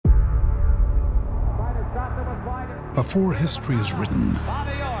Before history is written,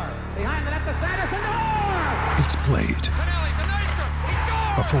 it's played.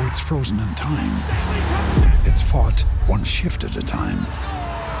 Before it's frozen in time, it's fought one shift at a time.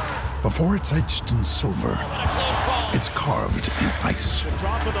 Before it's etched in silver, it's carved in ice.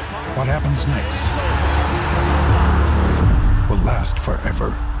 What happens next will last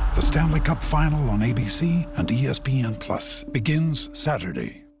forever. The Stanley Cup Final on ABC and ESPN Plus begins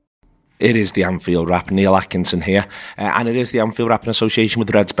Saturday. It is the Anfield Wrap. Neil Atkinson here, and it is the Anfield Wrap in association with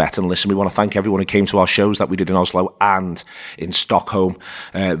RedsBet. And listen, we want to thank everyone who came to our shows that we did in Oslo and in Stockholm.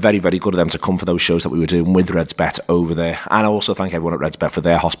 Very, very good of them to come for those shows that we were doing with RedsBet over there. And I also thank everyone at RedsBet for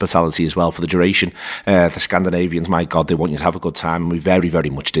their hospitality as well for the duration. The Scandinavians, my God, they want you to have a good time, and we very,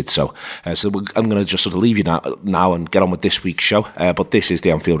 very much did so. I'm going to just sort of leave you now and get on with this week's show. But this is the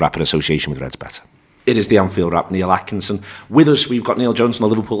Anfield Wrap in association with RedsBet. It is the Anfield Wrap. Neil Atkinson with us. We've got Neil Jones from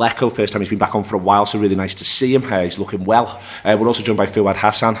the Liverpool Echo. First time he's been back on for a while, so really nice to see him. He's looking well. We're also joined by Fuad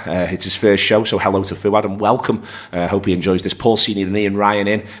Hassan. It's his first show, so hello to Fuad and welcome. Hope he enjoys this. Paul Senior and Ian Ryan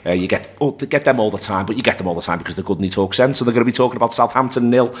in. You get them all the time, but you get them all the time because they're good and he talks sense. So they're going to be talking about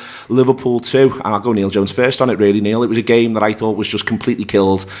Southampton 0, Liverpool 2. And I'll go Neil Jones first on it, really, Neil. It was a game that I thought was just completely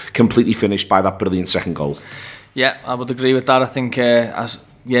killed, completely finished by that brilliant second goal. Yeah, I would agree with that. I think as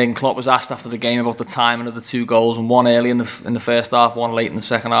Jurgen Klopp was asked after the game about the timing of the two goals, and one early in the first half, one late in the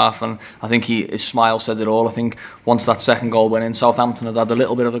second half, and I think his smile said it all. I think once that second goal went in, Southampton had a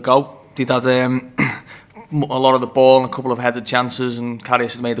little bit of a go. They'd had a lot of the ball and a couple of headed chances, and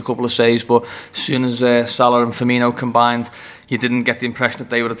Karius had made a couple of saves, but as soon as Salah and Firmino combined, you didn't get the impression that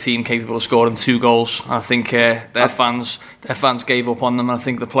they were a team capable of scoring two goals. And I think their fans gave up on them, and I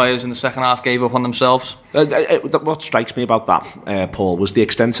think the players in the second half gave up on themselves. What strikes me about that, Paul, was the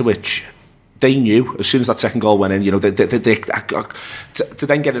extent to which they knew as soon as that second goal went in, to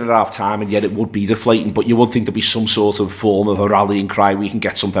then get it at half time, and yet it would be deflating, but you would think there'd be some sort of form of a rallying cry. We can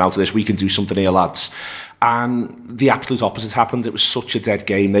get something out of this, we can do something here, lads. And the absolute opposite happened. It was such a dead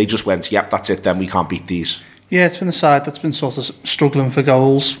game. They just went, yep, that's it then, we can't beat these. Yeah, it's been a side that's been sort of struggling for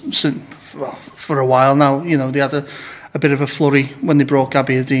goals for a while now. They had a bit of a flurry when they brought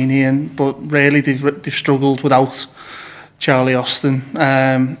Gabbiadini in, but really they've struggled without Charlie Austin.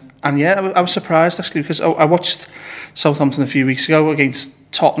 And yeah, I was surprised actually, because I watched Southampton a few weeks ago against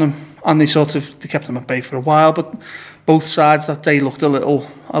Tottenham, and they kept them at bay for a while, but both sides that day looked a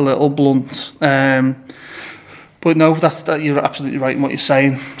little blunt. But no, you're absolutely right in what you're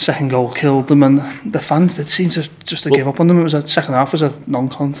saying. Second goal killed them, and the fans did seem to just give up on them. Second half was a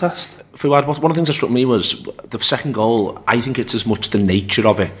non-contest. Fuad, one of the things that struck me was the second goal. I think it's as much the nature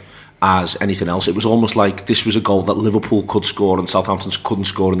of it as anything else. It was almost like this was a goal that Liverpool could score and Southampton couldn't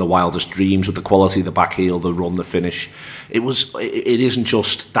score in the wildest dreams, with the quality of the back heel, the run, the finish. It isn't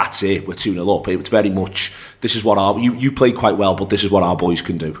just, that's it, we're 2-0 up. It's very much, this is what you played quite well, but this is what our boys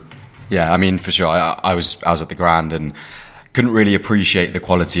can do. Yeah, I mean, for sure. I was at the Grand and couldn't really appreciate the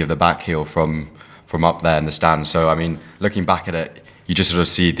quality of the back heel from up there in the stands. So, I mean, looking back at it, you just sort of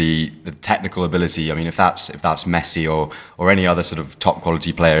see the technical ability. I mean, if that's Messi or any other sort of top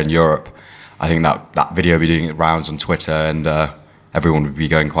quality player in Europe, I think that video would be doing rounds on Twitter, and everyone would be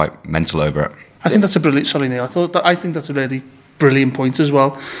going quite mental over it. I think that's a brilliant. Sorry, Neil. I think that's a really brilliant point as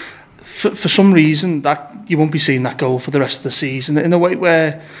well. For some reason, that you won't be seeing that goal for the rest of the season, in a way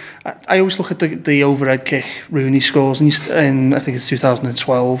where I always look at the overhead kick Rooney scores in I think it's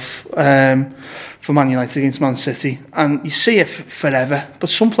 2012 for Man United against Man City, and you see it forever. But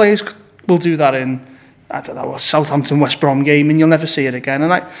some players will do that in, I don't know, a Southampton West Brom game, and you'll never see it again.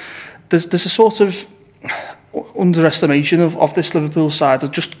 And there's a sort of underestimation of this Liverpool side.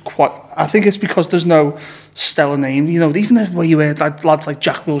 I think it's because there's no stellar name. Even the way you heard lads like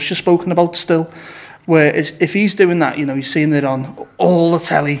Jack Wilshere spoken about still, where if he's doing that, he's seeing it on all the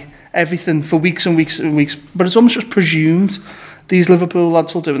telly, everything for weeks and weeks and weeks. But it's almost just presumed these Liverpool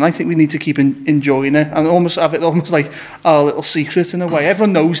lads will do, and I think we need to keep enjoying it and almost have it almost like our little secret in a way.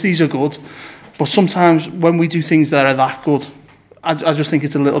 Everyone knows these are good, but sometimes when we do things that are that good, I just think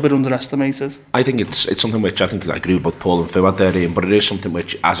it's a little bit underestimated. I think it's something which I think I agree with both Paul and Fuad there, Ian, but it is something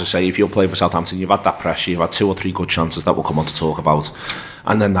which, as I say, if you're playing for Southampton, you've had that pressure, you've had 2 or 3 good chances that we'll come on to talk about,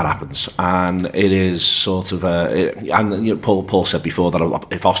 and then that happens, and it is sort of Paul said before that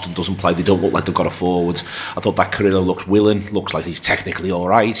if Austin doesn't play, they don't look like they've got a forward. I thought that Carrillo looked willing, looks like he's technically all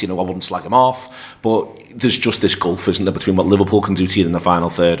right, I wouldn't slag him off, but there's just this gulf, isn't there, between what Liverpool can do to you in the final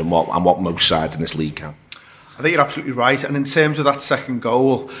third and what most sides in this league can. I think you're absolutely right, and in terms of that second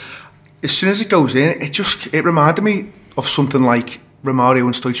goal, as soon as it goes in, it reminded me of something like Romario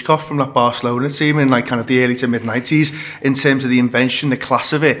and Stoichkov from that Barcelona team in like kind of the early to mid-90s, in terms of the invention, the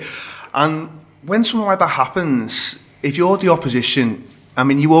class of it. And when something like that happens, if you're the opposition, I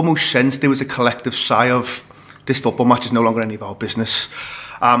mean, you almost sense there was a collective sigh of, this football match is no longer any of our business.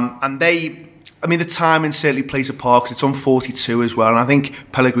 And the timing certainly plays a part because it's on 42 as well. And I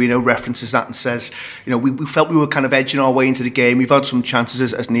think Pellegrino references that and says, we felt we were kind of edging our way into the game. We've had some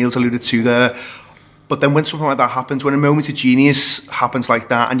chances, as Neil's alluded to there. But then when something like that happens, when a moment of genius happens like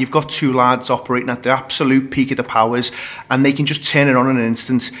that, and you've got two lads operating at the absolute peak of the powers, and they can just turn it on in an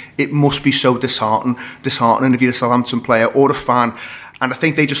instant, it must be so disheartening if you're a Southampton player or a fan. And I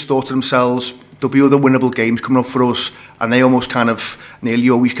think they just thought to themselves, there'll be other winnable games coming up for us, and they almost kind of, Neil,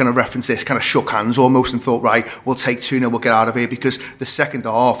 you always kind of reference this, kind of shook hands almost and thought, right, we'll take 2-0, we'll get out of here, because the second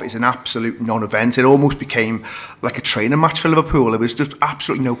half is an absolute non-event. It almost became like a training match for Liverpool. There was just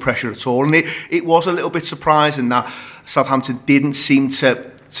absolutely no pressure at all, and it was a little bit surprising that Southampton didn't seem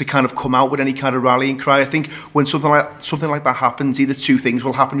to kind of come out with any kind of rallying cry. I think when something like that happens, either two things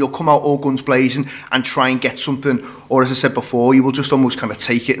will happen. You'll come out all guns blazing and try and get something, or as I said before, you will just almost kind of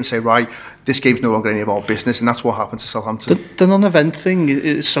take it and say, right, this game's no longer any of our business, and that's what happened to Southampton. The non-event thing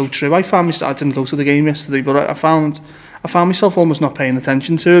is so true. I didn't go to the game yesterday, but I found myself almost not paying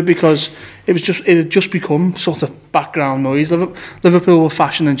attention to it because it had just become sort of background noise. Liverpool were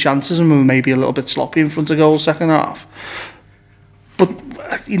fashioning chances and we were maybe a little bit sloppy in front of goal second half. But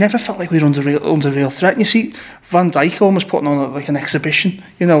you never felt like we were under real threat. And you see Van Dijk almost putting on like an exhibition.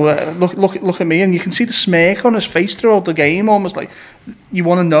 Look at me, and you can see the smirk on his face throughout the game, almost like you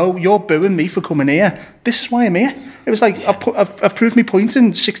want to know, you're booing me for coming here. This is why I'm here. It was like I've proved my point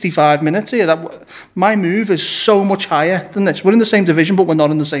in 65 minutes here. That my move is so much higher than this. We're in the same division, but we're not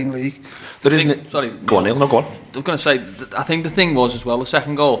in the same league. Sorry, go on, Neil. No, go on. I was going to say, I think the thing was as well, the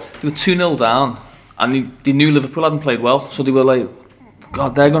second goal, they were 2-0 down, and they knew Liverpool hadn't played well, so they were like,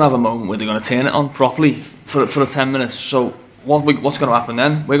 God, they're going to have a moment where they're going to turn it on properly for 10 minutes. So what's going to happen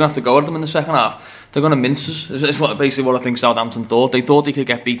then? We're going to have to go at them in the second half. They're going to mince us. It's basically what I think Southampton thought. They thought they could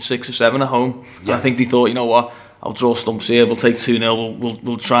get beat 6 or 7 at home. Yeah. And I think they thought, you know what, I'll draw stumps here, we'll take 2-0,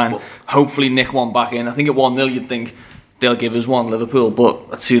 we'll try and hopefully nick one back in. I think at 1-0 you'd think they'll give us one, Liverpool, but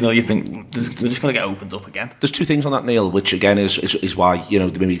at 2-0 you think we're just going to get opened up again. There's two things on that, Neil, which again is why, they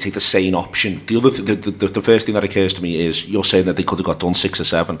maybe take the sane option. The other the first thing that occurs to me is you're saying that they could have got done 6 or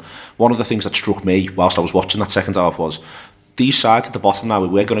 7. One of the things that struck me whilst I was watching that second half was these sides at the bottom now,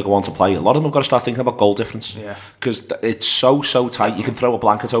 we're going to go on to play. A lot of them have got to start thinking about goal difference. Yeah. Because it's so tight. You can throw a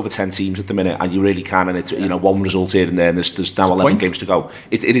blanket over 10 teams at the minute, and you really can. And it's one result here and there, and there's now 11 games to go.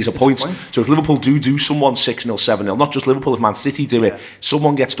 It is a point. So if Liverpool do someone 6-0, 7-0, not just Liverpool, if Man City do it,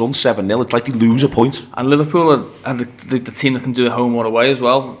 someone gets done 7-0, it's like they lose a point. And Liverpool are the team that can do it home or away as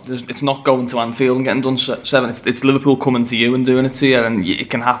well. It's not going to Anfield and getting done 7. It's Liverpool coming to you and doing it to you, and it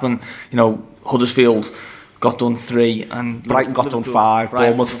can happen. Huddersfield got done 3, and Brighton got done 5,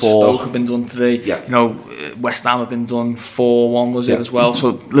 Bournemouth 4. Stoke have been done 3. Yeah. West Ham have been done 4-1 was it as well. So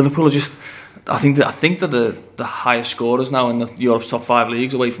Liverpool are just, I think they're the highest scorers now in Europe's top 5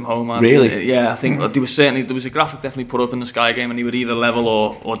 leagues away from home. Really? Yeah, I think there was a graphic definitely put up in the Sky game, and they were either level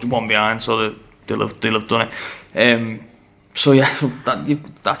or one behind. So they'll have done it. So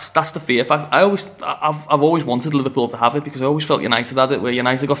that's the fear fact. I've always wanted Liverpool to have it because I always felt United had it, where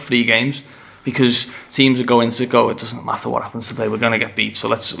United got 3 games. Because teams would go into it, it doesn't matter what happens today, we're going to get beat.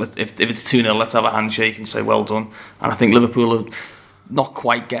 So if it's 2-0, let's have a handshake and say well done. And I think Liverpool are not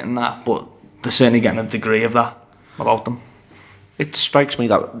quite getting that, but they're certainly getting a degree of that about them. It strikes me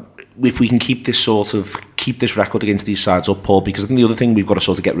that if we can keep this record against these sides up, Paul, because I think the other thing we've got to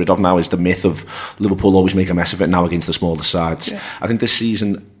sort of get rid of now is the myth of Liverpool always make a mess of it now against the smaller sides. Yeah. I think this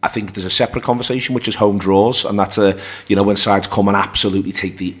season, there's a separate conversation, which is home draws, and that's when sides come and absolutely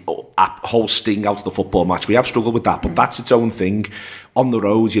take the whole sting out of the football match. We have struggled with that, but that's its own thing. On the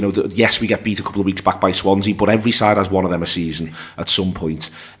road, yes, we get beat a couple of weeks back by Swansea, but every side has one of them a season at some point.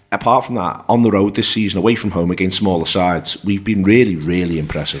 Apart from that, on the road this season, away from home against smaller sides, we've been really, really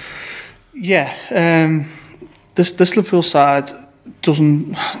impressive. Yeah, this Liverpool side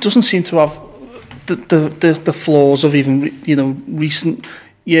doesn't seem to have the flaws of even recent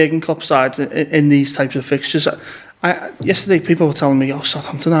Jurgen Klopp sides in these types of fixtures. Yesterday, people were telling me,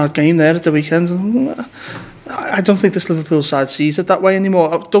 Southampton had a game there at the weekend. I don't think this Liverpool side sees it that way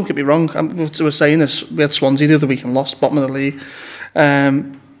anymore. Don't get me wrong. We're saying this. We had Swansea the other week and lost, bottom of the league.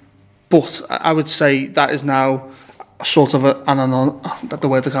 But I would say that is now sort of the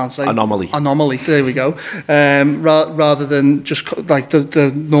words I can't say. Anomaly, there we go. Rather than just like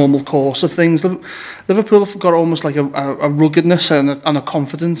the normal course of things. Liverpool have got almost like a ruggedness and a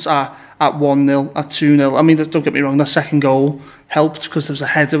confidence at 1-0, at 2-0. I mean, don't get me wrong, that second goal helped because there was a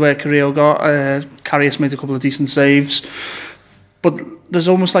header where Karius made a couple of decent saves. But there's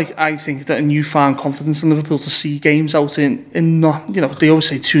almost like, I think, that a newfound confidence in Liverpool to see games out in not, they always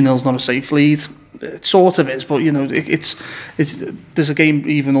say 2-0 is not a safe lead. It sort of is, but it's there's a game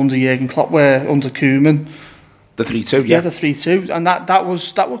even under Jurgen Klopp where under Koeman. The 3-2, yeah. The 3-2, and that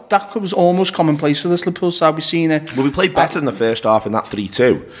was almost commonplace for this Liverpool side. We've seen it. Well, we played better in the first half in that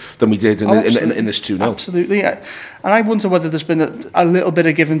 3-2 than we did in this 2-0. Absolutely, yeah. And I wonder whether there's been a little bit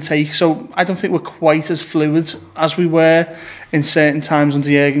of give and take. So I don't think we're quite as fluid as we were in certain times under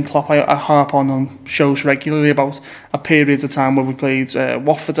Jurgen Klopp. I harp on shows regularly about a period of time where we played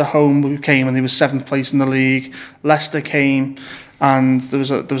Watford at home. We came and they were 7th place in the league. Leicester came. And there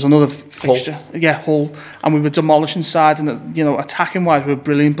was another fixture, Hull, and we were demolishing sides, and attacking wise we were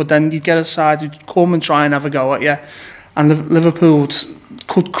brilliant. But then you'd get a side who'd come and try and have a go at you, and Liverpool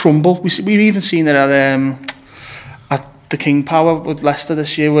could crumble. We've even seen it at the King Power with Leicester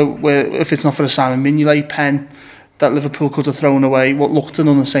this year, where if it's not for a Simon Mignolet pen that Liverpool could have thrown away what looked an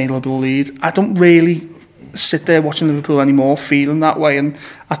unassailable lead. I don't really sit there watching Liverpool anymore feeling that way, and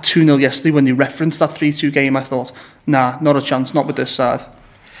at 2-0 yesterday when you referenced that 3-2 game, I thought, nah, not a chance, not with this side.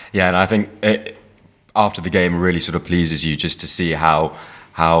 Yeah, and I think after the game it really sort of pleases you just to see how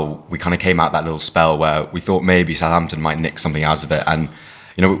we kind of came out that little spell where we thought maybe Southampton might nick something out of it. And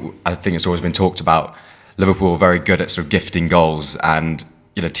I think it's always been talked about, Liverpool are very good at sort of gifting goals, and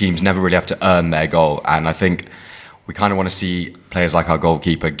teams never really have to earn their goal. And I think we kind of want to see players like our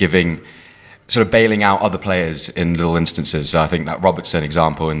goalkeeper sort of bailing out other players in little instances. So I think that Robertson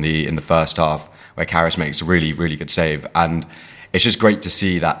example in the first half where Karius makes a really, really good save, and it's just great to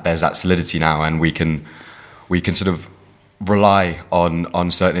see that there's that solidity now, and we can sort of rely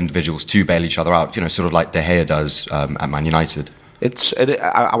on certain individuals to bail each other out, sort of like De Gea does at Man United.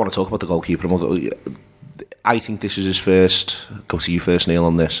 I want to talk about the goalkeeper. I think this is his first, go to you first, Neil,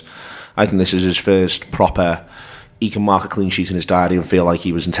 on this. I think this is his first proper, he can mark a clean sheet in his diary and feel like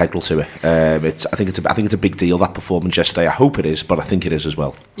he was integral to it. I think it's a big deal, that performance yesterday. I hope it is, but I think it is as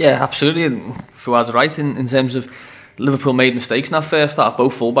well. Yeah, absolutely. And Fuad's right in terms of Liverpool made mistakes in that first half.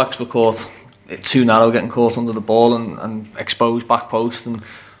 Both fullbacks were caught too narrow, getting caught under the ball and exposed back post. And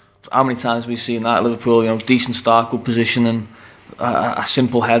how many times we've seen that at Liverpool? Decent start, good position, and a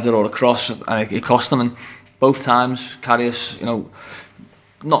simple header or a cross, and it cost them. And both times, Karius,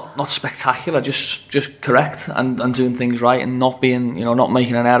 not spectacular, just correct and doing things right, and not being, not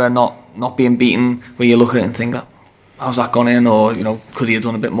making an error, not being beaten where you look at it and think, how's that gone in, or could he have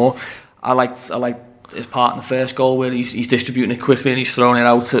done a bit more. I liked his part in the first goal where he's distributing it quickly and he's throwing it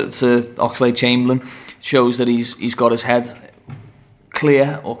out to Oxlade-Chamberlain. It shows that he's got his head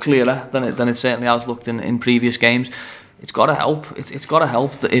clear, or clearer than it certainly has looked in previous games. It's got to help. It's got to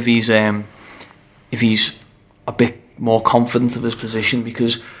help that if he's a bit more confident of his position,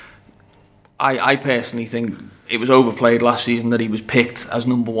 because I personally think it was overplayed last season that he was picked as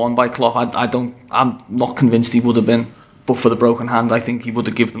number one by Klopp. I'm not convinced he would have been, but for the broken hand. I think he would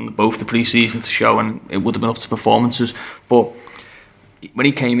have given them both the pre-season to show, and it would have been up to performances. But when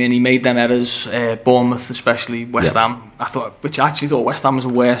he came in, he made them errors, Bournemouth especially, West Ham. I thought West Ham was a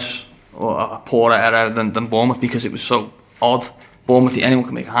worse or a poorer error than Bournemouth, because it was so odd. Bournemouth, anyone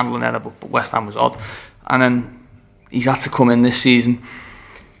can make a handling error, but West Ham was odd. And then he's had to come in this season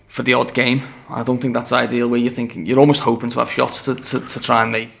for the odd game. I don't think that's ideal, where you're almost hoping to have shots to try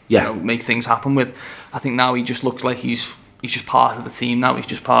and make things happen with. I think now he just looks like he's just part of the team now. He's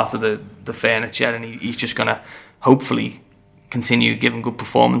just part of the furniture, and he's just going to hopefully continue giving good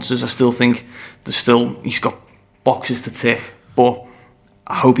performances. I still think he's got boxes to tick, but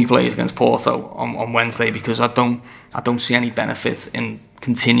I hope he plays against Porto on Wednesday, because I don't see any benefit in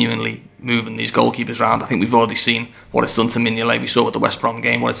continually moving these goalkeepers around. I think we've already seen what it's done to Mignolet. We saw at the West Brom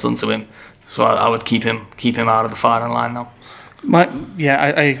game what it's done to him. So I would keep him out of the firing line now.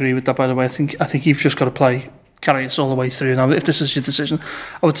 I agree with that, by the way. I think you've just got to play Karius all the way through now, if this is your decision.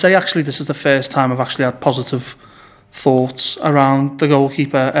 I would say actually this is the first time I've actually had positive thoughts around the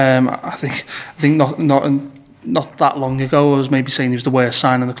goalkeeper. I think not that long ago I was maybe saying he was the worst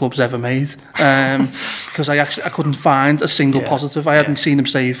signing the club's ever made, because I couldn't find a single positive. I hadn't seen him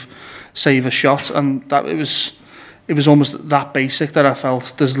save a shot, and that it was almost that basic that I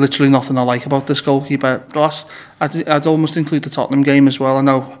felt there's literally nothing I like about this goalkeeper. I'd almost include the Tottenham game as well. I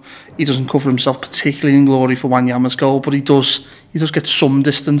know he doesn't cover himself particularly in glory for Wanyama's goal, but he does get some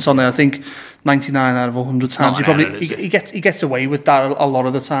distance on it. I think 99 out of 100 times he gets away with that a lot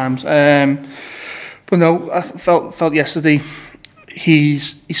of the times. But no, I felt yesterday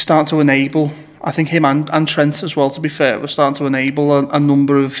he's starting to enable, I think him and Trent as well, to be fair, were starting to enable a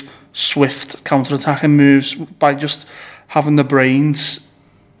number of swift counter-attacking moves by just having the brains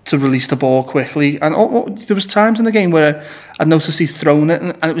to release the ball quickly. And there was times in the game where I noticed he'd thrown it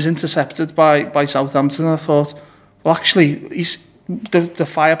and it was intercepted by Southampton. And I thought, well, actually, he's the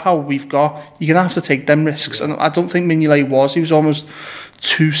firepower we've got, you're going to have to take them risks. And I don't think Mignolet was. He was almost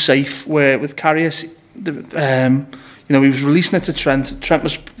too safe. Where with Karius, he was releasing it to Trent. Trent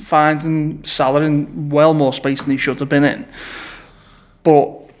was finding Salah in well more space than he should have been in.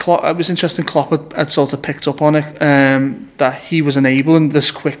 But it was interesting, Klopp had sort of picked up on it, that he was enabling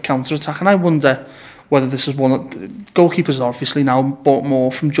this quick counter-attack. And I wonder whether this is one of... Goalkeepers are obviously now bought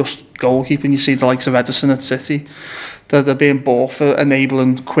more from just goalkeeping. You see the likes of Edison at City. They're being bought for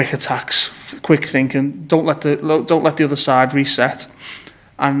enabling quick attacks, quick thinking. Don't let the other side reset.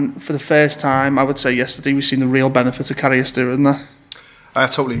 And for the first time, I would say yesterday, we've seen the real benefit of Karius doing that. I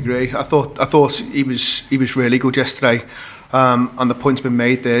totally agree. I thought he was really good yesterday. And the point's been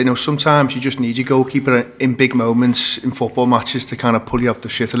made there. You know, sometimes you just need your goalkeeper in big moments in football matches to kind of pull you up the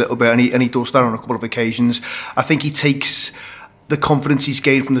shit a little bit, and he does that on a couple of occasions. I think he takes the confidence he's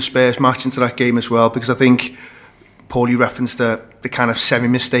gained from the Spurs match into that game as well, because I think Paulie referenced the kind of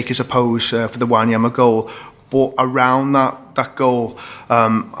semi-mistake, I suppose, for the Wanyama goal. But around that goal,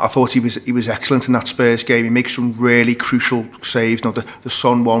 I thought he was excellent in that Spurs game. He makes some really crucial saves. You know, the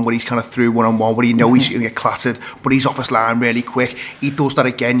Son one where he's kind of through one-on-one, where he's going to get clattered, but he's off his line really quick. He does that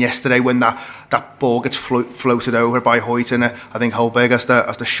again yesterday when that ball gets floated over by Hoyt, and I think Holberg has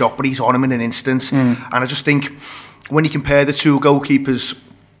the shot, but he's on him in an instant. And I just think when you compare the two goalkeepers,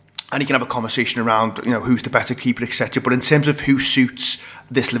 and you can have a conversation around, you know, who's the better keeper, etc. But in terms of who suits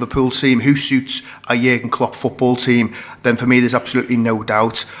this Liverpool team, who suits a Jurgen Klopp football team, then for me there's absolutely no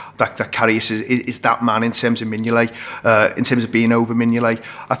doubt that Karius is that man in terms of Mignolet, in terms of being over Mignolet.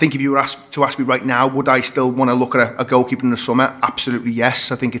 I think if you were to ask me right now, would I still want to look at a goalkeeper in the summer? Absolutely yes.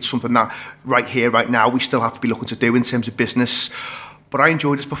 I think it's something that right here, right now, we still have to be looking to do in terms of business. But I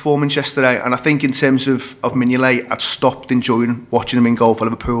enjoyed his performance yesterday, and I think in terms of Mignolet, I'd stopped enjoying watching him in goal for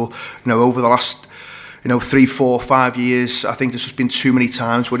Liverpool. You know, over the last 3, 4, 5 years, I think there's just been too many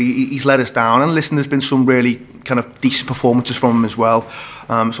times where he's let us down. And listen, there's been some really kind of decent performances from him as well. So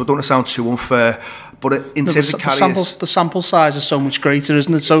I don't want to sound too unfair, but in terms of Karius, the sample size is so much greater,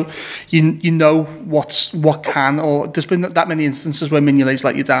 isn't it? So you know what can, or there's been that many instances where Mignolet's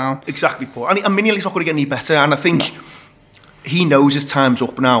let you down. Exactly, Paul. And Mignolet's not going to get any better, and I think he knows his time's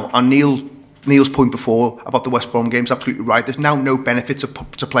up now. And Neil's point before about the West Brom game is absolutely right. There's now no benefit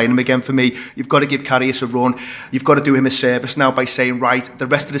to playing him again for me. You've got to give Karius a run. You've got to do him a service now by saying, right, the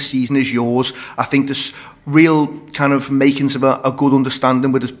rest of the season is yours. I think there's real kind of makings of a good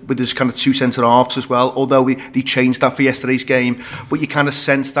understanding with his kind of two centre-halves as well, although they changed that for yesterday's game. But you kind of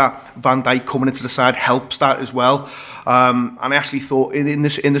sense that Van Dijk coming into the side helps that as well. And I actually thought in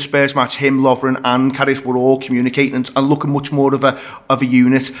the Spurs match, him, Lovren and Karius were all communicating and looking much more of a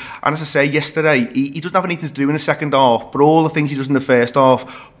unit. And as I say, yesterday, he doesn't have anything to do in the second half, but all the things he does in the first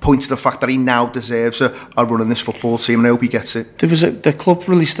half point to the fact that he now deserves a run in this football team, and I hope he gets it. The club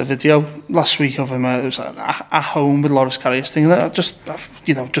released a video last week of him. It was at home with Loris Karius thing. I just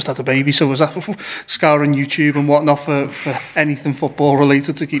had a baby, so I was scouring YouTube and whatnot for anything football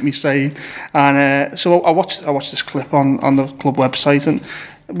related to keep me sane. And so I watched this clip on the club website, and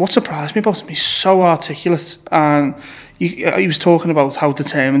what surprised me about him, he's so articulate, and he was talking about how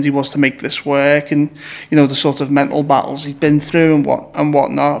determined he was to make this work, and the sort of mental battles he'd been through and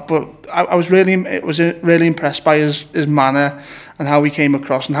whatnot. But I was really impressed by his manner and how he came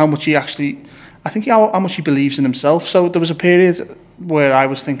across, and how much he actually, I think how much he believes in himself. So there was a period where I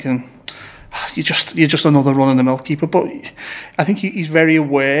was thinking, you're just another run-of-the-mill keeper, but I think he's very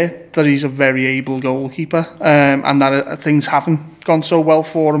aware that he's a very able goalkeeper, and that things haven't gone so well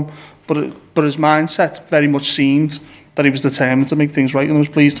for him. But his mindset very much seemed that he was determined to make things right, and I was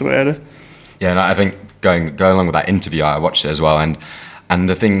pleased to hear it. Yeah, and I think going along with that interview, I watched it as well, and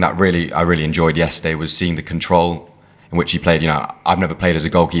the thing that I really enjoyed yesterday was seeing the control in which he played. I've never played as a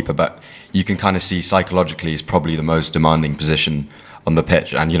goalkeeper, but you can kind of see psychologically it's probably the most demanding position on the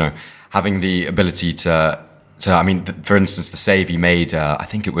pitch, and having the ability to for instance, the save he made, I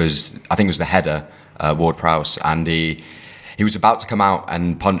think it was the header, Ward-Prowse, and he was about to come out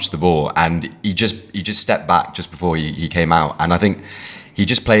and punch the ball, and he just stepped back just before he came out, and I think he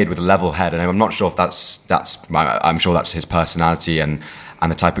just played with a level head, and I'm not sure if I'm sure that's his personality and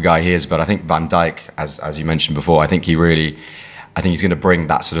the type of guy he is, but I think Van Dijk, as you mentioned before, I think he's going to bring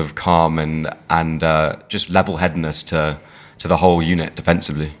that sort of calm and just level-headedness to the whole unit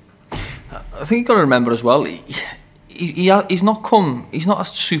defensively. I think you've got to remember as well, he's not a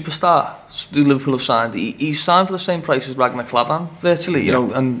superstar the Liverpool have signed. He's signed for the same price as Ragnar Klavan, virtually, you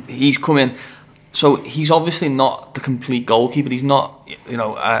know, and he's come in So he's obviously not the complete goalkeeper. He's not,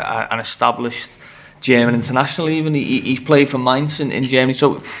 an established German international even. He's played for Mainz in Germany.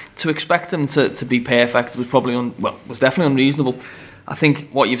 So to expect him to be perfect was was definitely unreasonable. I think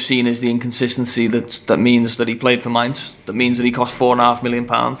what you've seen is the inconsistency that means that he played for Mainz, that means that he cost £4.5 million,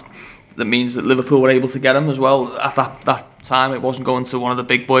 that means that Liverpool were able to get him as well. At that time, it wasn't going to one of the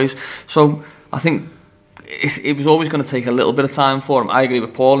big boys. So I think it was always going to take a little bit of time for him. I agree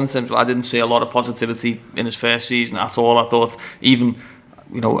with Paul in terms of I didn't see a lot of positivity in his first season at all. I thought even,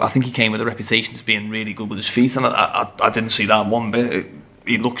 I think he came with a reputation as being really good with his feet, and I didn't see that one bit.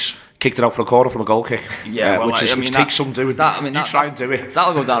 He looks... Kicked it out for a corner from a goal kick, which takes some doing. Try and do it.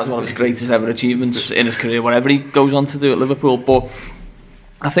 That'll go down as one of his greatest ever achievements in his career, whatever he goes on to do at Liverpool. But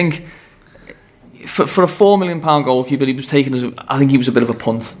I think for a £4 million goalkeeper, he was taken as I think he was a bit of a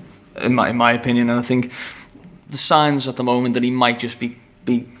punt, in my opinion. And I think the signs at the moment that he might just be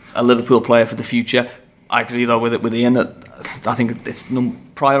a Liverpool player for the future. I agree though with Ian that I think it's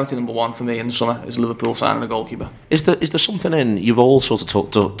priority number one for me in the summer is Liverpool signing a goalkeeper. Is there something in, you've all sort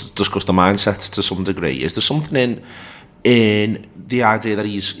of discussed the mindset to some degree, is there something in the idea that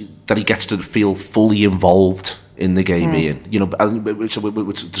he gets to feel fully involved in the game, Ian? So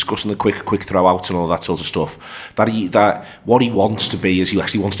we're discussing the quick throw-outs and all that sort of stuff. That what he wants to be is he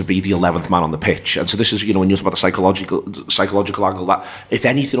actually wants to be the 11th man on the pitch. And so this is, when you're talking about the psychological angle, that if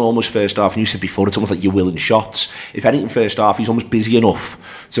anything, almost first half, and you said before, it's almost like you're willing shots. If anything, first half, he's almost busy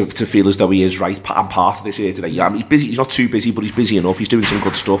enough to feel as though he is right. I'm part of this here today. Yeah, he's busy. He's not too busy, but he's busy enough. He's doing some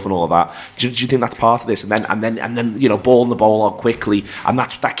good stuff and all of that. Do you think that's part of this? And then balling the ball out quickly, and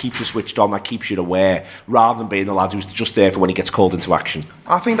that keeps you switched on. That keeps you aware, rather than being the lad who's just there for when he gets called into action.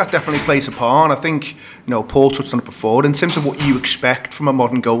 I think that definitely plays a part, and I think Paul touched on it before. In terms of what you expect from a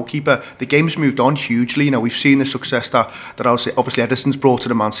modern goalkeeper, the game's moved on hugely. We've seen the success that obviously Edison's brought to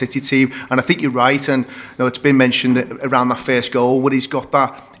the Man City team, and I think you're right. And it's been mentioned around that first goal where he's got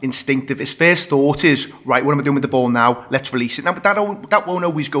that instinctive. His first thought is, right, what am I doing with the ball now? Let's release it. Now, but that won't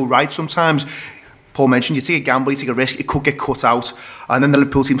always go right. Sometimes. Paul mentioned, you take a gamble, you take a risk, it could get cut out, and then the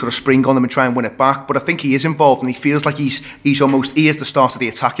Liverpool team sort of spring on them and try and win it back. But I think he is involved, and he feels like he is the start of the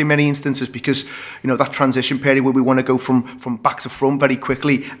attack in many instances, because that transition period where we want to go from back to front very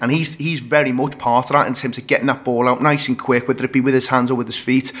quickly, and he's very much part of that in terms of getting that ball out nice and quick, whether it be with his hands or with his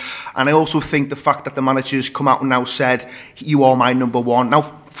feet. And I also think the fact that the manager's come out and now said, you are my number one.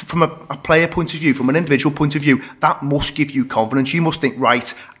 Now, from a player point of view, from an individual point of view, that must give you confidence. You must think,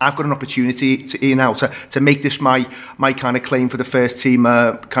 right, I've got an opportunity to make this my kind of claim for the first team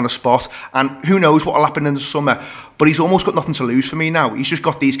kind of spot. And who knows what will happen in the summer. But he's almost got nothing to lose for me now. He's just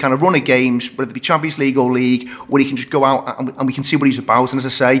got these kind of run of games, whether it be Champions League or League, where he can just go out and we can see what he's about. And as I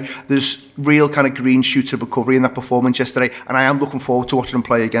say, there's real kind of green shoots of recovery in that performance yesterday. And I am looking forward to watching him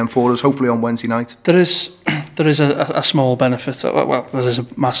play again for us, hopefully on Wednesday night. There is a small benefit, well, there is a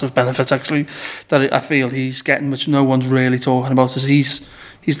massive benefit actually, that I feel he's getting, which no one's really talking about, is he's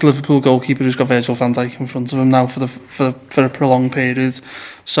the Liverpool goalkeeper who's got Virgil van Dijk in front of him now for a prolonged period.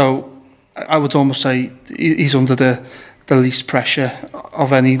 So I would almost say he's under the least pressure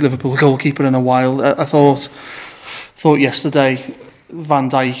of any Liverpool goalkeeper in a while. I thought yesterday Van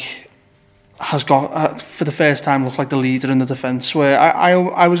Dijk has got, for the first time, looked like the leader in the defence, where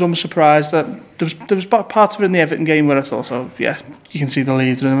I was almost surprised that there was parts of it in the Everton game where I thought, oh yeah, you can see the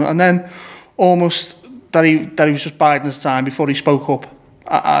leader in him, and then almost that he was just biding his time before he spoke up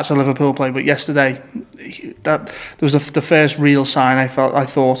as a Liverpool player. But yesterday, that there was the first real sign I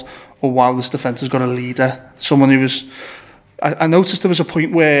thought, oh wow, this defence has got a leader, someone who was. I noticed there was a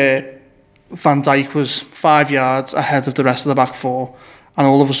point where Van Dijk was 5 yards ahead of the rest of the back four, and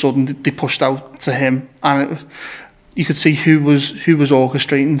all of a sudden they pushed out to him, and you could see who was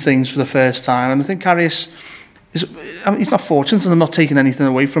orchestrating things for the first time. And I think Karius he's not fortunate, and I'm not taking anything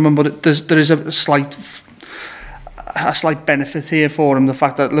away from him, but there is a slight benefit here for him, the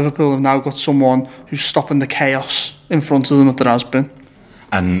fact that Liverpool have now got someone who's stopping the chaos in front of them that there has been.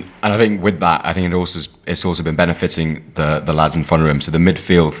 And I think with that, I think it's also been benefiting the lads in front of him. So the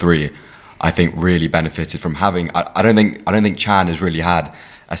midfield three, I think, really benefited from having. I don't think Chan has really had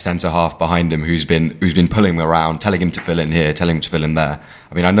a centre half behind him who's been pulling him around, telling him to fill in here, telling him to fill in there.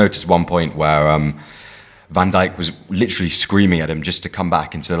 I mean, I noticed one point where Van Dijk was literally screaming at him just to come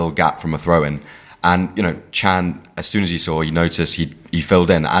back into a little gap from a throw-in. And Chan, as soon as you noticed, he filled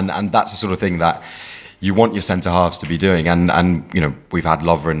in, and that's the sort of thing that you want your centre halves to be doing. And we've had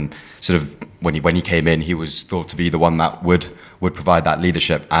Lovren sort of when he came in, he was thought to be the one that would provide that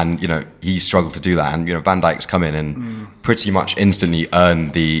leadership, and he struggled to do that. And Van Dijk's come in and pretty much instantly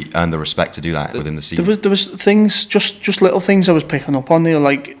earned the respect to do that within the season. There was things, just little things I was picking up on there,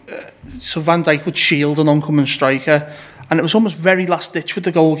 like so Van Dijk would shield an oncoming striker, and it was almost very last ditch with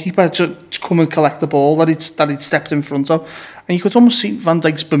the goalkeeper to come and collect the ball that he'd stepped in front of, and you could almost see Van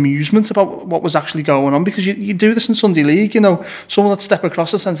Dijk's bemusement about what was actually going on, because you do this in Sunday League, you know, someone that step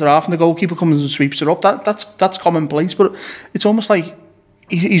across the centre half and the goalkeeper comes and sweeps it up. That's commonplace, but it's almost like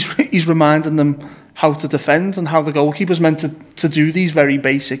he's reminding them how to defend and how the goalkeeper's meant to do these very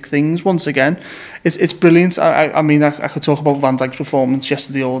basic things once again. It's brilliant. I mean, I could talk about Van Dijk's performance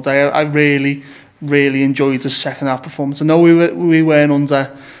yesterday all day. I really enjoyed his second half performance. I know we weren't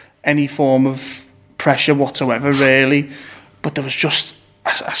under any form of pressure whatsoever, really, but there was just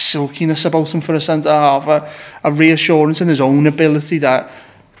a silkiness about him for a centre half, a reassurance in his own ability that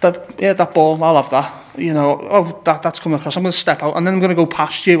ball, I'll have that. You know, that's coming across. I'm going to step out and then I'm going to go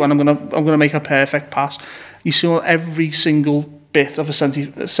past you and I'm going to make a perfect pass. You saw every single bit of a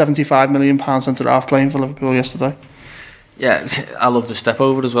 £75 million centre half playing for Liverpool yesterday. Yeah, I love the step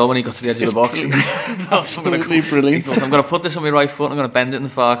over as well when he got to the edge of the box. Absolutely brilliant. I'm going to put this on my right foot and I'm going to bend it in the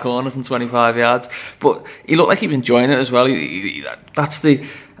far corner from 25 yards. But he looked like he was enjoying it as well.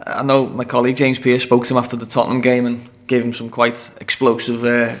 I know my colleague James Pearce spoke to him after the Tottenham game and gave him some quite explosive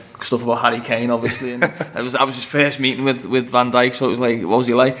stuff about Harry Kane, obviously. And I was his first meeting with Van Dijk, so it was like, what was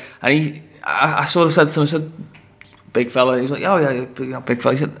he like? And I sort of said to him, I said, big fella. He was like, oh yeah, big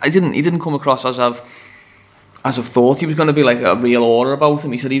fella. He said, he didn't come across as I've thought he was going to be like a real aura about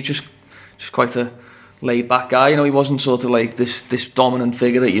him. He said he was just quite a laid back guy. You know, he wasn't sort of like this dominant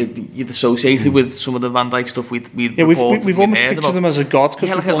figure that you'd associated with some of the Van Dijk stuff we've almost pictured him as a god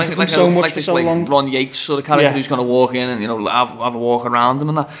because we've wanted him so much for so long. Ron Yates sort of character who's going to walk in and, you know, have a walk around him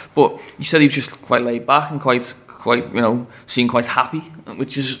and that. But he said he was just quite laid back and quite you know, seemed quite happy,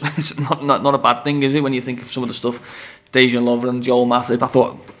 which is it's not a bad thing, is it? When you think of some of the stuff Dejan Lovren, Joel Matip. I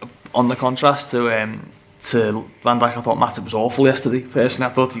thought on the contrast to Van Dijk, I thought Matip was awful yesterday.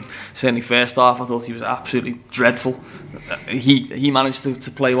 Personally, I thought certainly first half, I thought he was absolutely dreadful. He managed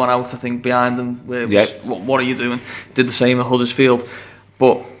to play one out, I think, behind them. Where it was, what are you doing? Did the same at Huddersfield,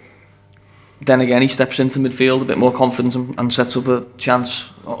 but then again he steps into midfield a bit more confident and sets up a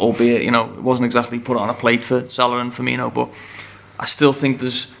chance. Albeit, you know, it wasn't exactly put on a plate for Salah and Firmino, but I still think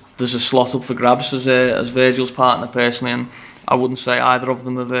there's a slot up for grabs as Virgil's partner personally, and I wouldn't say either of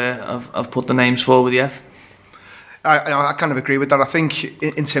them have put the names forward yet. I kind of agree with that. I think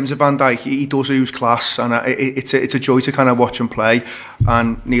in terms of Van Dijk, he does use class, and it's a joy to kind of watch him play.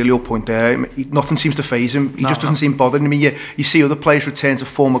 And Neil, your point there, nothing seems to faze him. He just doesn't seem bothered. I mean, you see other players return to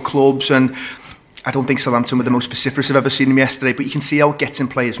former clubs, and I don't think Southampton were the most vociferous I've ever seen him yesterday, but you can see how it gets in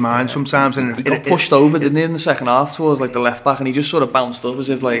players' minds sometimes. And he got pushed over, didn't he, in the second half towards like the left back, and he just sort of bounced up as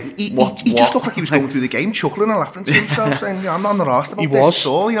if like he just looked like he was going through the game, chuckling and laughing to himself, saying, "I'm not arsed about this at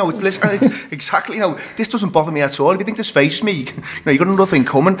all." You know, exactly. You know, this doesn't bother me at all. If you think this faces me, you know, you got another thing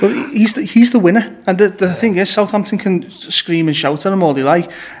coming. But he's the winner, and the thing is, Southampton can scream and shout at him all they like.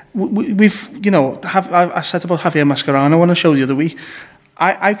 We've, you know, I said about Javier Mascherano when I showed you the other week.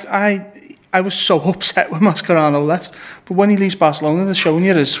 I was so upset when Mascherano left, but when he leaves Barcelona, they're showing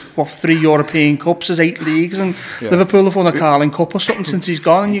you there's 3 European Cups, there's 8 leagues, and Liverpool have won a Carling Cup or something since he's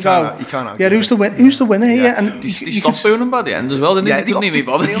gone, and you go, who's the winner here? And he stopped booing him by the end as well, didn't he? He couldn't even be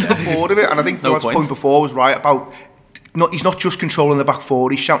bothered. He got bored of it, and I think Ford's point before was right about. He's not just controlling the back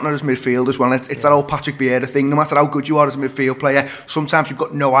four, he's shouting at his midfield as well. It's that old Patrick Vieira thing. No matter how good you are as a midfield player, sometimes you've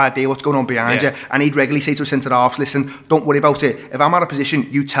got no idea what's going on behind you. And he'd regularly say to his centre-halves, listen, don't worry about it. If I'm out of position,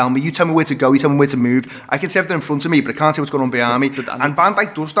 you tell me where to go, you tell me where to move. I can see everything in front of me, but I can't see what's going on behind me. And Van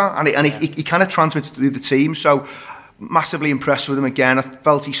Dijk does that, and he kind of transmits it through the team. So massively impressed with him again. I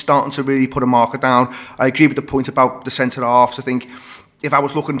felt he's starting to really put a marker down. I agree with the point about the centre-halves. I think if I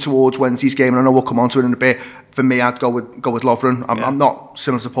was looking towards Wednesday's game, and I know we'll come on to it in a bit, for me, I'd go with Lovren. I'm not,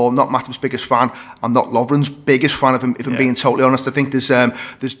 similar to Paul, I'm not Matip's biggest fan. I'm not Lovren's biggest fan, if I'm being totally honest. I think there's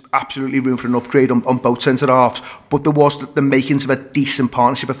absolutely room for an upgrade on both centre-halves. But there was the makings of a decent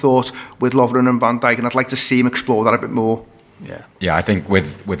partnership, I thought, with Lovren and Van Dijk, and I'd like to see him explore that a bit more. Yeah, I think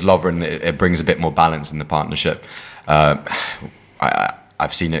with Lovren, it brings a bit more balance in the partnership. I've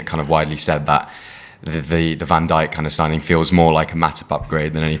seen it kind of widely said that the Van Dijk kind of signing feels more like a Matip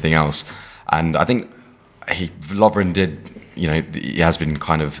upgrade than anything else, and I think Lovren did. You know, he has been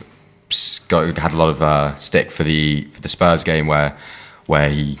kind of had a lot of stick for the Spurs game where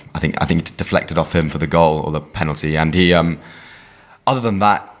he I think it deflected off him for the goal or the penalty, and he other than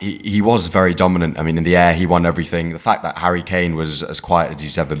that he was very dominant. I mean, in the air he won everything. The fact that Harry Kane was as quiet as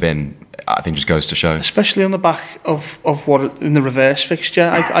he's ever been, I think, just goes to show. Especially on the back of what in the reverse fixture,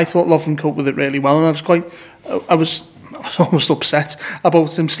 I thought Lovren coped with it really well, and I was almost upset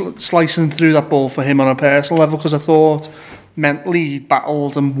about him slicing through that ball for him on a personal level, because I thought mentally he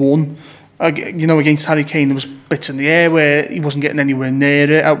battled and won. You know, against Harry Kane, there was bits in the air where he wasn't getting anywhere near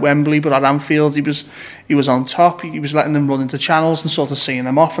it at Wembley, but at Anfield, he was on top. He was letting them run into channels and sort of seeing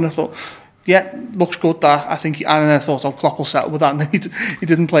them off. And I thought, yeah, looks good. That I think, and I thought, oh, Klopp will settle with that. And he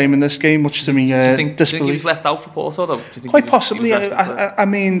didn't play him in this game, much to me. Do you think he was left out for Porto, though? Quite possibly. I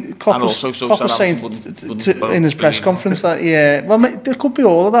mean, Klopp was saying in his press conference that, yeah, well, there could be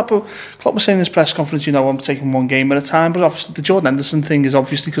all of that, but Klopp was saying in his press conference, you know, I'm taking one game at a time. But obviously, the Jordan Henderson thing is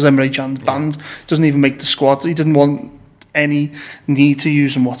obviously because Emre Can's banned, doesn't even make the squad. He didn't want any need to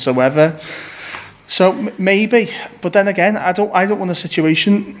use him whatsoever. So maybe, but then again, I don't want a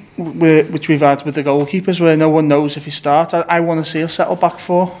situation which we've had with the goalkeepers where no one knows if he starts. I want to see a settle back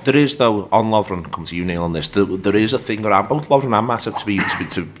four. There is, though, on Lovren, come to you, Neil, on this. There is a thing around both Lovren and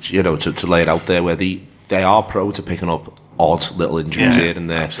Matip to lay it out there where they are prone to picking up odd little injuries here and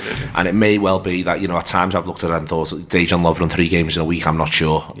there. Absolutely. And it may well be that, you know, at times I've looked at it and thought, Dejan Lovren 3 games in a week, I'm not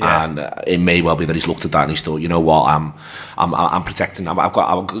sure. Yeah. And it may well be that he's looked at that and he's thought, you know what, I'm protecting, I'm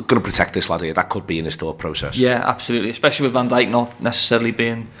going to protect this lad here. That could be in his thought process. Yeah, absolutely. Especially with Van Dijk not necessarily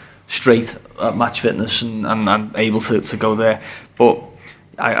being straight at match fitness and able to go there. But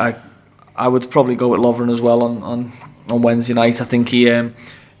I would probably go with Lovren as well on Wednesday night. I think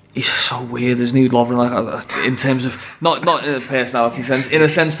he's so weird, isn't he, Lovren? Like, in terms of not in a personality sense, in a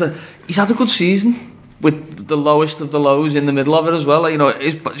sense that he's had a good season with the lowest of the lows in the middle of it as well. Like, you know,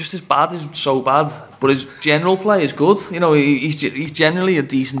 just his bad is so bad, but his general play is good. You know, he's generally a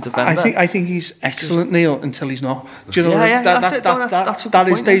decent defender. I think he's excellent, Neil, until he's not. Do you know that's that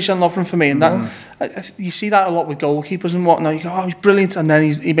is Dejan Lovren for me, and that you see that a lot with goalkeepers and whatnot. You go, oh, he's brilliant, and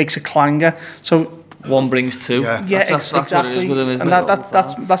then he makes a clanger. So. One brings two. That's exactly. What it is with him, isn't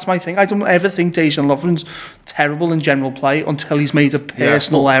it? That's my thing. I don't ever think Dejan Lovren's terrible in general play until he's made a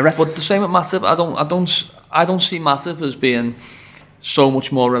personal error. But the same with Matip. I don't see Matip as being so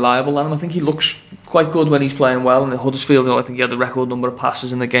much more reliable than him. I think he looks quite good when he's playing well. And at Huddersfield, I think he had the record number of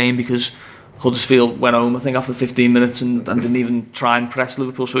passes in the game because Huddersfield went home, I think, after 15 minutes and didn't even try and press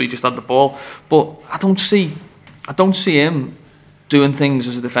Liverpool, so he just had the ball. But I don't see him doing things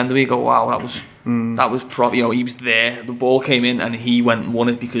as a defender where you go, wow, that was probably, you know, he was there, the ball came in and he went and won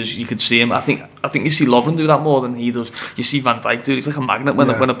it because you could see him. I think you see Lovren do that more than he does. You see Van Dijk do it. It's like a magnet when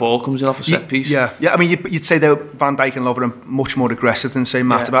a ball comes in off a set piece. Yeah. I mean, you'd say that Van Dijk and Lovren are much more aggressive than, say,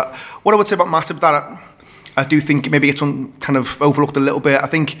 Matip. Yeah. What I would say about Matip, that I do think maybe it's kind of overlooked a little bit. I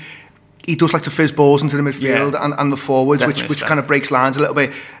think he does like to fizz balls into the midfield and the forwards, which kind of breaks lines a little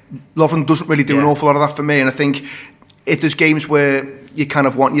bit. Lovren doesn't really do an awful lot of that for me, and I think if there's games where you kind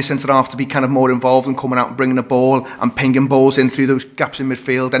of want your centre-half to be kind of more involved and coming out and bringing the ball and pinging balls in through those gaps in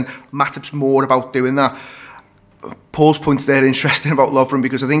midfield, then Matip's more about doing that. Paul's point's there interesting about Lovren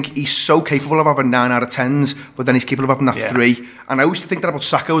because I think he's so capable of having 9 out of 10s, but then he's capable of having that 3. And I used to think that about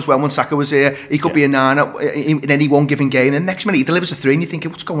Saka as well. When Saka was here, he could be a 9 in any one given game. And the next minute he delivers a 3 and you think,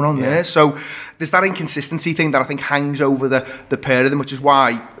 what's going on there? So there's that inconsistency thing that I think hangs over the pair of them, which is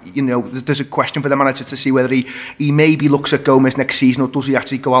why, you know, there's a question for the manager to see whether he maybe looks at Gomez next season or does he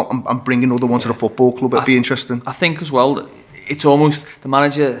actually go out and bring another one to the football club. It'd be interesting. I think as well, it's almost the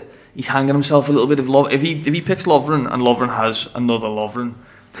manager, he's hanging himself a little bit of love. If he picks Lovren and Lovren has another Lovren,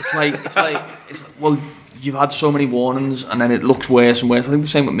 it's like well, you've had so many warnings and then it looks worse and worse. I think the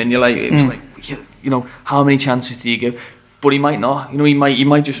same with Mignolet. It was like, you know, how many chances do you give? But he might not. You know, he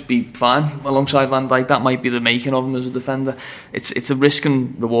might just be fine alongside Van Dijk. That might be the making of him as a defender. It's a risk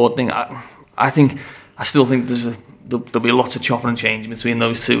and reward thing. I still think there'll be lots of chopping and changing between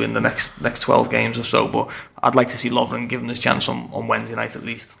those two in the next 12 games or so, but I'd like to see Lovren given his chance on Wednesday night at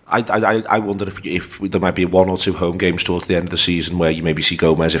least. I wonder if there might be 1 or 2 home games towards the end of the season where you maybe see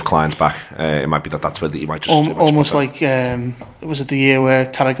Gomez if Klein's back. It might be that's where you might just almost like was it the year where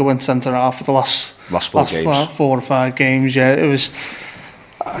Carragher went centre half for the last 4 games, 4 or 5 games. Yeah, it was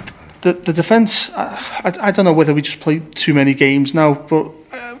the defence. I don't know whether we just played too many games now, but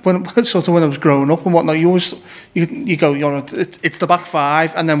when I was growing up and whatnot, you go, it's the back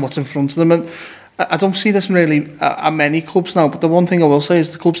 5 and then what's in front of them. And I don't see this really at many clubs now, but the one thing I will say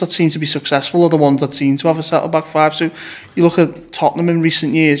is the clubs that seem to be successful are the ones that seem to have a settled back 5. So you look at Tottenham in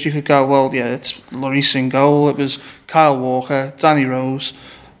recent years, you could go, well, yeah, it's Lloris in goal, it was Kyle Walker, Danny Rose,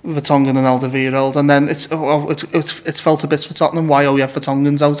 Vertonghen and Alderweireld, and then it's felt a bit for Tottenham. Why? Oh yeah,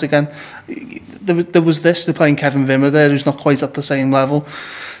 Vertonghen's out again. There was this. They're playing Kevin Wimmer there, who's not quite at the same level.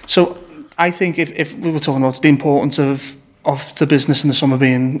 So I think if we were talking about the importance of the business in the summer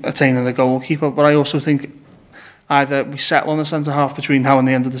being attaining the goalkeeper, but I also think either we settle on a centre half between now and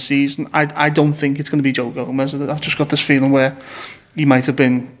the end of the season. I don't think it's going to be Joe Gomez. I've just got this feeling where he might have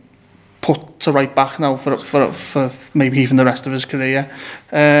been put to right back now for maybe even the rest of his career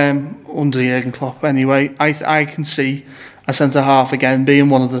under Jurgen Klopp. Anyway, I can see a centre half again being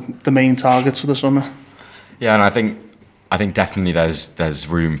one of the main targets for the summer. Yeah, and I think definitely there's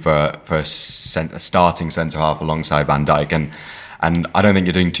room for a starting centre half alongside Van Dijk, and I don't think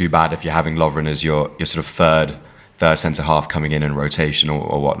you're doing too bad if you're having Lovren as your sort of third centre half coming in rotation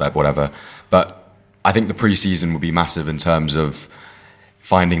or whatever. But I think the pre-season will be massive in terms of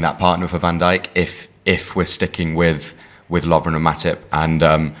finding that partner for Van Dijk if we're sticking with Lovren and Matip.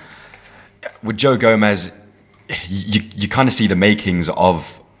 And with Joe Gomez, you kind of see the makings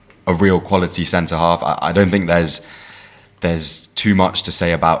of a real quality centre half. I don't think there's too much to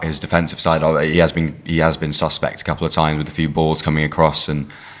say about his defensive side. He has been suspect a couple of times with a few balls coming across and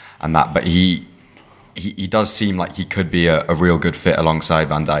that, but he does seem like he could be a real good fit alongside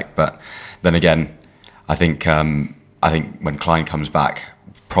Van Dijk. But then again, I think when Klein comes back,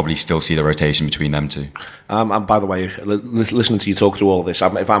 probably still see the rotation between them two. And by the way, listening to you talk through all of this,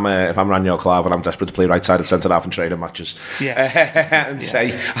 if I'm Raniel Klav and I'm desperate to play right-sided centre-half and training matches, and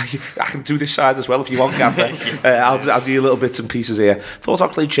say I can do this side as well if you want, Gaffer. I'll do little bits and pieces here. Thought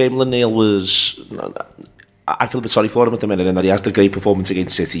Oxlade-Chamberlain, Neil, was. I feel a bit sorry for him at the minute in that he has the great performance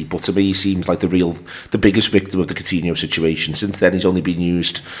against City, but to me he seems like the biggest victim of the Coutinho situation. Since then he's only been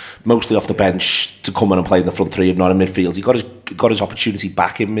used mostly off the bench to come in and play in the front three and not in midfield. He got his opportunity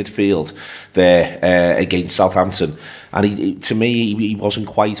back in midfield there against Southampton, and to me he wasn't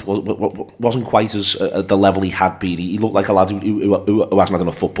quite as at the level he had been. He looked like a lad who hasn't had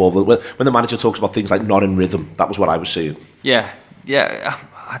enough football. When the manager talks about things like not in rhythm, that was what I was seeing. Yeah.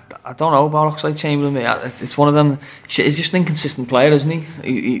 I don't know about Oxlade-Chamberlain. It's one of them. He's just an inconsistent player, isn't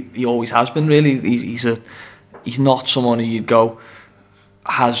he? He always has been. Really, he's not someone who you'd go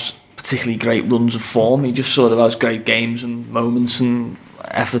has particularly great runs of form. He just sort of has great games and moments and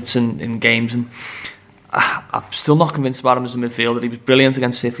efforts in games. And I'm still not convinced about him as a midfielder. He was brilliant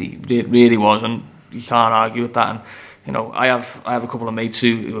against City. He really was, and you can't argue with that. And you know, I have a couple of mates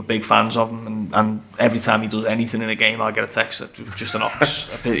who are big fans of him, and every time he does anything in a game, I get a text, just an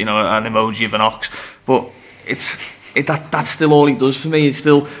ox, an emoji of an ox. But that's still all he does for me. It's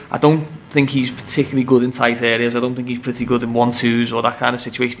still, I don't think he's particularly good in tight areas. I don't think he's pretty good in 1-2s or that kind of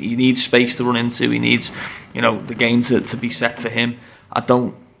situation. He needs space to run into. He needs, the game to be set for him. I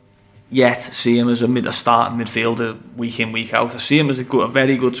don't yet see him as a starting midfielder week in, week out. I see him as a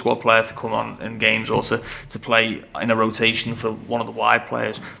very good squad player to come on in games or to play in a rotation for one of the wide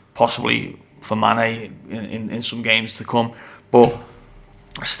players, possibly for Mane in some games to come. But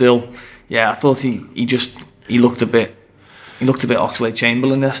still, I thought he looked a bit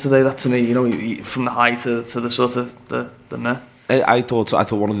Oxlade-Chamberlain yesterday. That to me, from the high to the sort of the net. I thought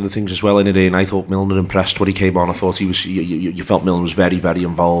one of the things as well in it, and I thought Milner impressed when he came on. I thought he was. You felt Milner was very, very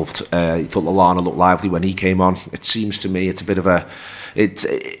involved. I thought Lallana looked lively when he came on. It seems to me it's a bit of a. It's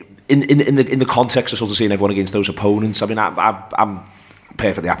in the context of sort of seeing everyone against those opponents. I mean, I'm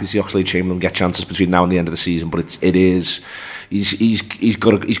perfectly happy to see Oxlade-Chamberlain get chances between now and the end of the season, but he's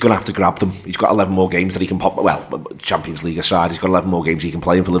going to have to grab them. He's got 11 more games that he can pop. Well, Champions League aside, he's got 11 more games he can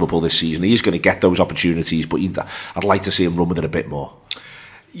play in for Liverpool this season. He's going to get those opportunities, but I'd like to see him run with it a bit more.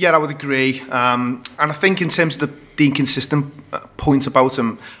 Yeah, I would agree. And I think in terms of the inconsistent point about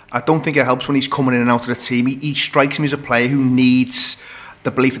him, I don't think it helps when he's coming in and out of the team. He strikes me as a player who needs the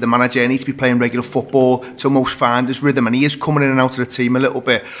belief of the manager. He needs to be playing regular football to almost find his rhythm, and he is coming in and out of the team a little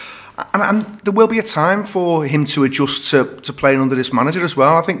bit. And there will be a time for him to adjust to playing under this manager as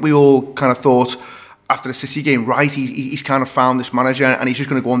well. I think we all kind of thought after the City game, right, he's kind of found this manager and he's just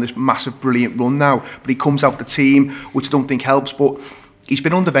going to go on this massive, brilliant run now. But he comes out the team, which I don't think helps. But he's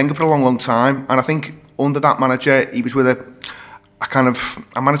been under Wenger for a long, long time. And I think under that manager, he was with a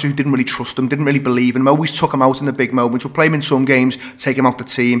manager who didn't really trust him, didn't really believe in him, always took him out in the big moments, would play him in some games, take him out the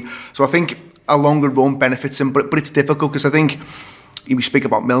team. So I think a longer run benefits him, but it's difficult because I think we speak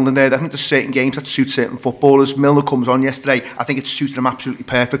about Milner there. I think there's certain games that suit certain footballers. Milner comes on yesterday. I think it suited him absolutely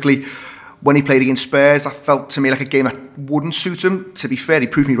perfectly. When he played against Spurs, that felt to me like a game that wouldn't suit him. To be fair, he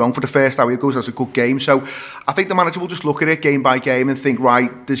proved me wrong for the first hour. He goes, that's a good game. So I think the manager will just look at it game by game and think,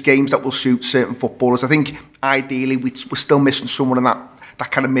 right, there's games that will suit certain footballers. I think ideally we're still missing someone in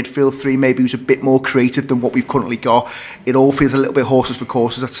that kind of midfield three, maybe who's a bit more creative than what we've currently got. It all feels a little bit horses for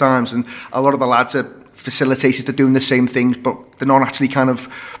courses at times, and a lot of the lads are facilitators. They're doing the same things, but they're not actually kind of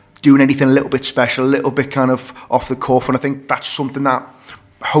doing anything a little bit special, a little bit kind of off the cuff. And I think that's something that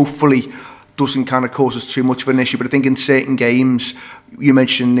hopefully doesn't kind of cause us too much of an issue. But I think in certain games, you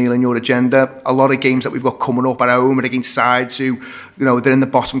mentioned, Neil, in your agenda, a lot of games that we've got coming up at home and against sides who, they're in the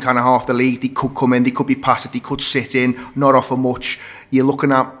bottom kind of half the league. They could come in, they could be passive, they could sit in, not offer much. You're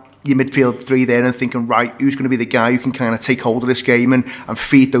looking at your midfield three there and thinking, right, who's going to be the guy who can kind of take hold of this game and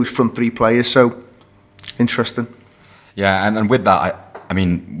feed those front three players. So, interesting. Yeah, and with that, I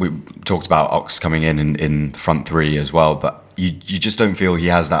mean, we talked about Ox coming in the front three as well, but you just don't feel he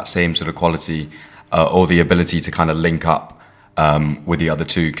has that same sort of quality or the ability to kind of link up with the other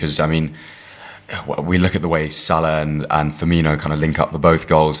two. Because, I mean, we look at the way Salah and Firmino kind of link up the both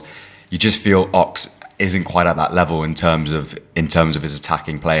goals. You just feel Ox isn't quite at that level in terms of his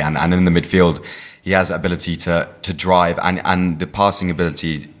attacking play, and in the midfield he has that ability to drive, and the passing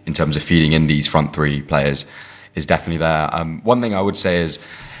ability in terms of feeding in these front three players is definitely there. One thing I would say is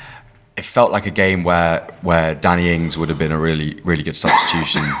it felt like a game where Danny Ings would have been a really, really good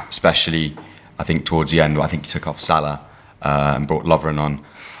substitution, especially I think towards the end where I think he took off Salah and brought Lovren on.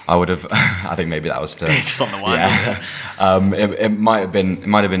 I would have. I think maybe that was to. It's just on the line. Yeah. It might have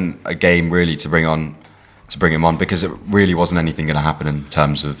been a game really to bring him on, because it really wasn't anything going to happen in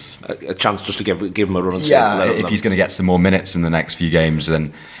terms of a chance just to give him a run. And if he's going to get some more minutes in the next few games,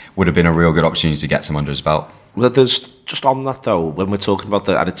 then would have been a real good opportunity to get some under his belt. Well, there's just on that though, when we're talking about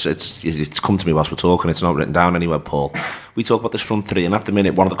that, and it's come to me whilst we're talking, it's not written down anywhere, Paul. We talk about this front three, and at the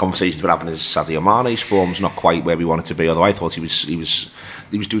minute, one of the conversations we're having is Sadio Mane's form's not quite where we want it to be. Although I thought he was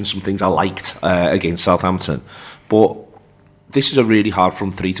doing some things I liked against Southampton, but this is a really hard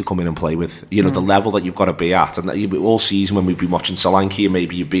front three to come in and play with. You know, the level that you've got to be at, and all season when we've been watching Solanke,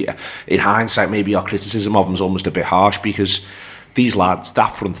 maybe you'd be, in hindsight, maybe our criticism of him is almost a bit harsh, because these lads, that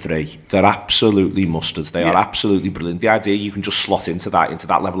front three, they're absolutely mustard. They are absolutely brilliant. The idea you can just slot into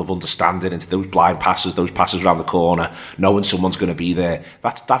that level of understanding, into those blind passes, those passes around the corner, knowing someone's going to be there.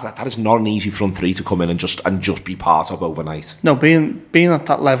 That is not an easy front three to come in and just be part of overnight. No, being at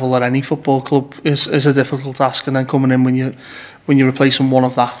that level at any football club is a difficult task, and then coming in when you're replacing one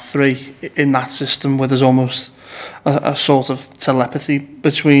of that three in that system where there's almost a sort of telepathy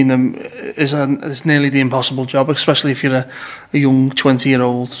between them is nearly the impossible job, especially if you're a young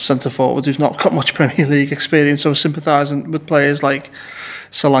 20-year-old centre forward who's not got much Premier League experience. So sympathising with players like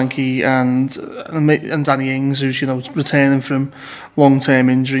Solanke and Danny Ings, who's returning from long-term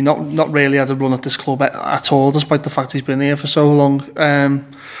injury, not really had a run at this club at all, despite the fact he's been here for so long.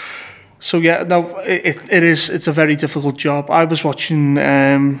 So yeah, no, it's a very difficult job. I was watching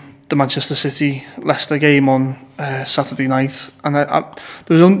the Manchester City Leicester game on Saturday night, and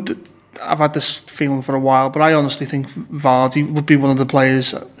I've had this feeling for a while, but I honestly think Vardy would be one of the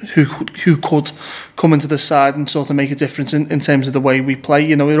players who could come into this side and sort of make a difference in terms of the way we play.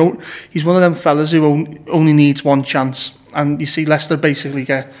 He's one of them fellas who only needs one chance, and you see Leicester basically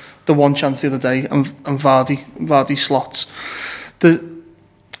get the one chance the other day, and Vardy slots.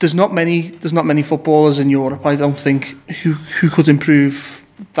 There's not many footballers in Europe, I don't think, who could improve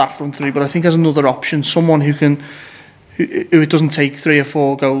that front three, but I think as another option, someone who it doesn't take 3 or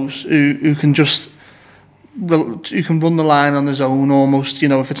 4 goes, who can run the line on his own almost.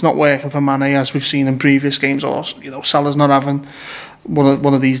 If it's not working for Mane, as we've seen in previous games, or Salah's not having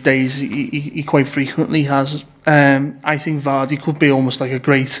one of these days, he quite frequently has. I think Vardy could be almost like a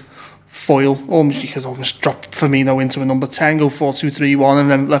great foil. You could almost drop Firmino into a number 10, go 4-2-3-1, and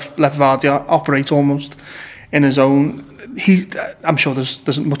then left Vardy operate almost in his own. I'm sure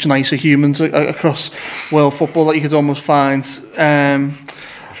there's much nicer humans across world football that you could almost find an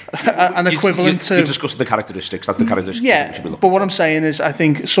equivalent to. You're discussing the characteristics. That's the characteristics. Yeah, we should be looking but what I'm saying is, I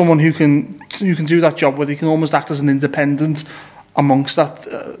think someone who can do that job, where they can almost act as an independent amongst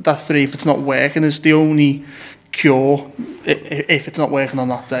that three. If it's not working, is the only cure if it's not working on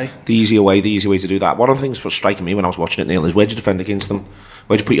that day. The easier way to do that. One of the things that was striking me when I was watching it, Neil, is where do you defend against them?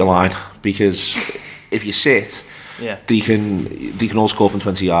 Where do you put your line? Because if you sit, they can all score from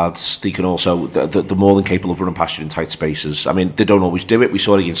 20 yards. They can also, they're more than capable of running past you in tight spaces. I mean, they don't always do it. We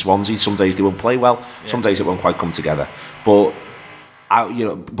saw it against Swansea. Some days they won't play well. Some days it won't quite come together. But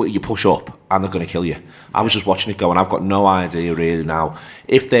you push up and they're going to kill you. I was just watching it go, and I've got no idea really now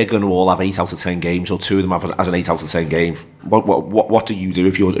if they're going to all have 8 out of 10 games, or 2 of them have as an 8 out of 10 game. What do you do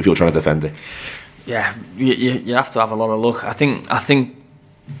if you're trying to defend it? Yeah, you have to have a lot of luck. I think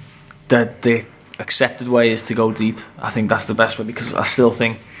that the accepted way is to go deep. I think that's the best way, because I still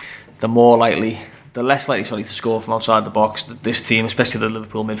think the less likely to score from outside the box. This team, especially the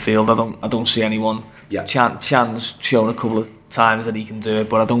Liverpool midfield, I don't see anyone. Chan's shown a couple of times that he can do it,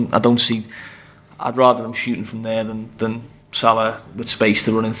 but I don't see. I'd rather them shooting from there than Salah with space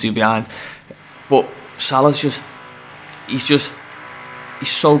to run into behind. But Salah's he's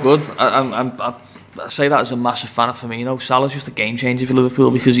so good. I say that as a massive fan of Firmino. Salah's just a game changer for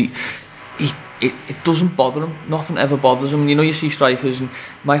Liverpool, because it doesn't bother him. Nothing ever bothers him. You see strikers, and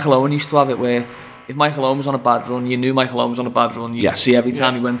Michael Owen used to have it where if Michael Owen was on a bad run, you knew Michael Owen was on a bad run. You could see every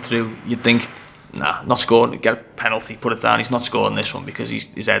time he went through, you'd think, nah, not scoring, get a penalty, put it down. He's not scoring this one because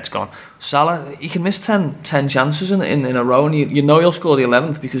his head's gone. Salah, he can miss 10 chances in a row, and you know he'll score the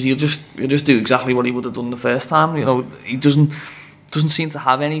 11th because he'll just do exactly what he would have done the first time. You know, he doesn't seem to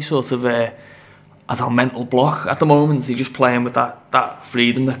have any sort of mental block at the moment. He's just playing with that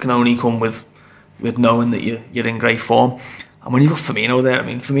freedom that can only come with knowing that you're in great form. And when you've got Firmino there, I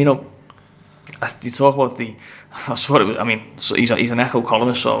mean, Firmino, you talk about he's an Echo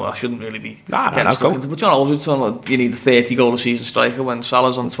columnist, so I shouldn't really be getting stuck into. But John Aldridge talking about you need a 30 goal a season striker when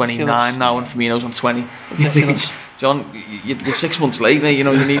Salah's on 29 now and Firmino's on 20. John, you're 6 months late, mate. You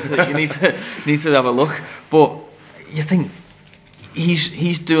know you need to have a look. But you think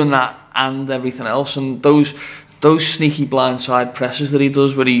he's doing that and everything else, and those sneaky blindside presses that he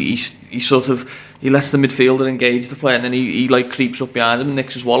does, where he lets the midfielder engage the player, and then he like creeps up behind him and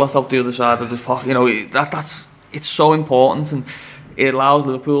nicks his wallet out the other side of his pocket. You know, it's so important, and it allows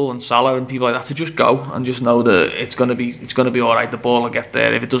Liverpool and Salah and people like that to just go and just know that it's gonna be all right. The ball will get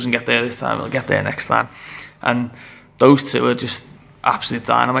there. If it doesn't get there this time, it'll get there next time. And those two are just absolute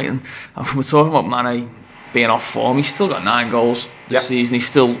dynamite. And we're talking about Mane being off form. He's still got 9 goals this season. He's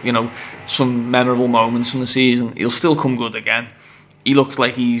still, some memorable moments from the season. He'll still come good again. He looks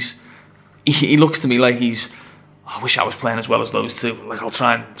like he looks to me like I wish I was playing as well as those two. Like, I'll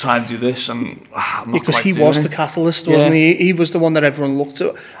try and do this, and I'm not because quite he doing was it. The catalyst, wasn't he? He was the one that everyone looked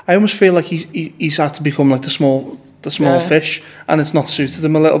to. I almost feel like he's had to become like the small fish, and it's not suited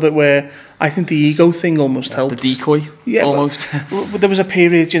him a little bit. Where I think the ego thing almost helped. The decoy, almost. But there was a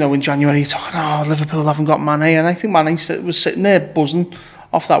period, in January, talking, Liverpool haven't got Mane, and I think Mane was sitting there buzzing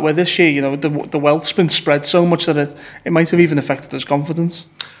off that. Where this year, the wealth's been spread so much that it might have even affected his confidence.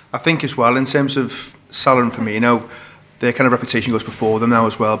 I think as well, in terms of Salah and Firmino, their kind of reputation goes before them now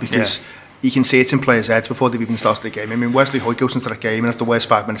as well, because you can see it in players' heads before they've even started the game. I mean, Wesley Hoyt goes into that game and has the worst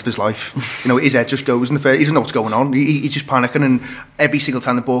 5 minutes of his life. His head just goes in the first. He doesn't know what's going on. He's just panicking, and every single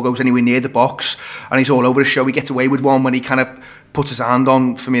time the ball goes anywhere near the box, and he's all over the show. He gets away with one when he kind of puts his hand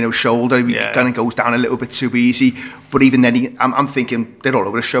on Firmino's shoulder. He kind of goes down a little bit too easy. But even then, I'm thinking they're all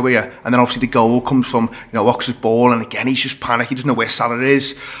over the show here. And then obviously the goal comes from Ox's ball, and again he's just panicking. He doesn't know where Salah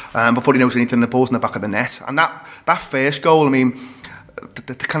is. Before he knows anything, the ball's in the back of the net. And that first goal, I mean,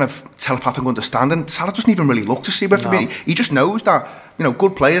 the kind of telepathic understanding, Salah doesn't even really look to see where Firmino. He just knows that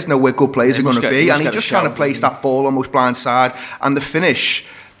good players know where good players are going to be, and he just kind of plays that ball almost blindside. And the finish,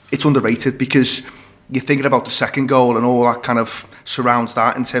 it's underrated, because you're thinking about the second goal and all that kind of surrounds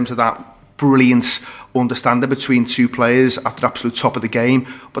that in terms of that brilliant understanding between two players at the absolute top of the game.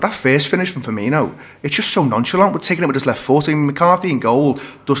 But that first finish from Firmino, it's just so nonchalant. We're taking it with his left foot. I mean, McCarthy in goal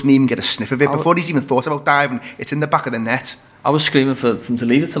doesn't even get a sniff of it. Before he's even thought about diving, it's in the back of the net. I was screaming for him to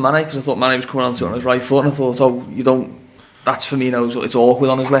leave it to Mane, because I thought Mane was coming onto it on his right foot, and I thought, that's Firmino's, it's awkward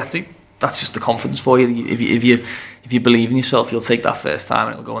on his lefty. That's just the confidence for you. If you believe in yourself, you'll take that first time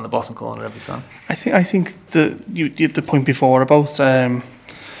and it'll go in the bottom corner every time. I think the point before about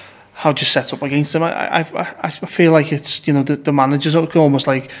how just set up against him. I feel like it's the managers are almost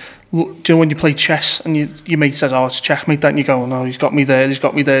like, when you play chess and your mate says, it's checkmate, that, and you go, no, he's got me there.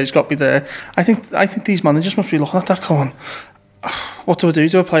 I think these managers must be looking at that going, what do I do?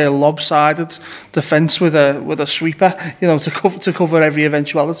 Do I play a lopsided defence with a sweeper, to cover every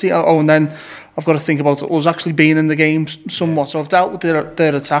eventuality? And then I've got to think about us actually being in the game somewhat. So I've dealt with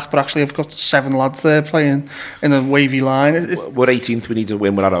their attack, but actually I've got 7 lads there playing in a wavy line. We're 18th. We need to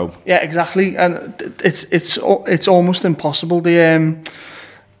win. We're at home. Yeah, exactly. And it's almost impossible. The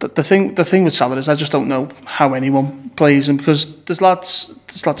thing with Salah is I just don't know how anyone plays him, because there's lads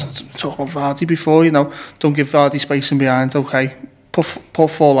talk about Vardy before, don't give Vardy space in behind. Okay, put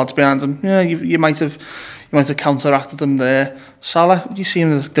 4 lads behind him. Yeah, you might have counteracted them there. Salah, you see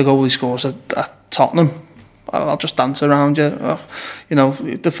him the goal he scores at Tottenham. I'll just dance around you.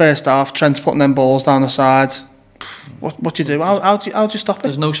 The first half, Trent's putting them balls down the side. What do you do? How do you stop it?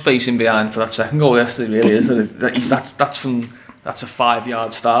 There's no space in behind for that second goal. Yes, there really is. That's a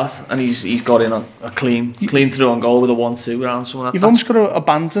 5-yard start, and he's got in a clean through on goal with a 1-2 around someone. You've almost got to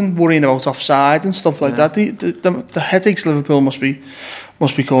abandon worrying about offside and stuff like that. The headaches Liverpool must be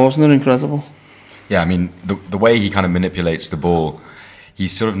causing are incredible. Yeah, I mean, the way he kind of manipulates the ball,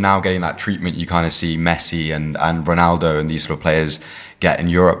 he's sort of now getting that treatment you kind of see Messi and Ronaldo and these sort of players get in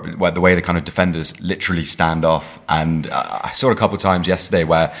Europe, where the way the kind of defenders literally stand off. And I saw it a couple of times yesterday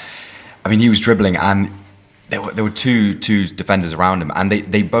where, I mean, he was dribbling and there were two defenders around him, and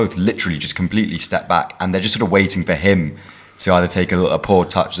they both literally just completely step back, and they're just sort of waiting for him to either take a poor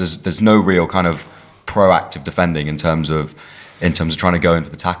touch. There's no real kind of proactive defending in terms of in terms of trying to go in for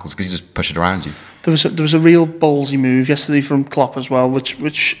the tackles because you just push it around you. There was a real ballsy move yesterday from Klopp as well,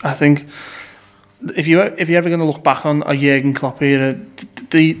 which I think if you're ever going to look back on a Jurgen Klopp era,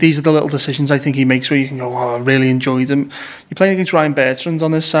 these are the little decisions I think he makes where you can go, oh, I really enjoyed him. You're playing against Ryan Bertrand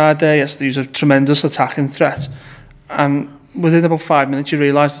on his side there yesterday. He was a tremendous attacking threat, and within about 5 minutes you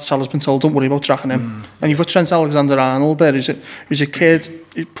realise that Salah's been told don't worry about tracking him. And you've got Trent Alexander-Arnold there who's a kid,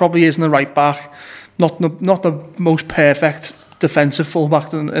 he probably isn't a right back, not the most perfect defensive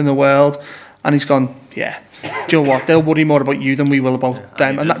fullback in the world, and he's gone, yeah, do you know what, they'll worry more about you than we will about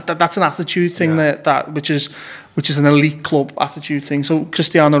them. And that's an attitude thing that which is an elite club attitude thing. So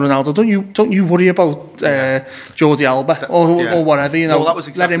Cristiano Ronaldo, don't you worry about Jordi Alba or whatever, you know. No, that was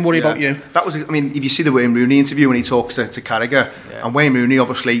exactly, let him worry about you. That was, I mean, if you see the Wayne Rooney interview when he talks to Carragher, and Wayne Rooney,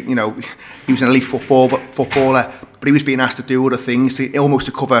 obviously, you know, he was an elite footballer, but he was being asked to do other things almost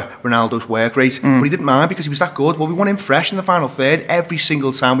to cover Ronaldo's work rate. But he didn't mind because he was that good. Well, we want him fresh in the final third every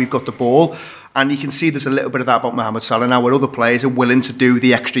single time we've got the ball. And you can see there's a little bit of that about Mohamed Salah now, where other players are willing to do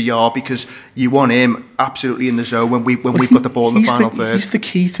the extra yard because you want him absolutely in the zone when we've got the ball in the final third. He's the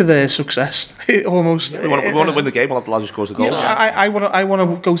key to their success, almost. We want to win the game. We'll have the lad who scores the goals. I want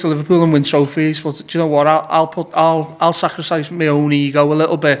to go to Liverpool and win trophies, but do you know what? I'll sacrifice my own ego a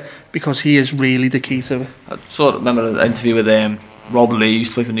little bit because he is really the key to it. I sort of remember an interview with Rob Lee, who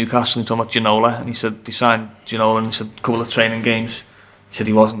used to play for Newcastle, and talking about Ginola, and he said he signed Ginola, and he said a couple of training games. He said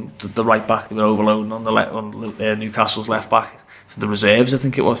he wasn't the right back. They were overloading on Newcastle's left back. So the reserves, I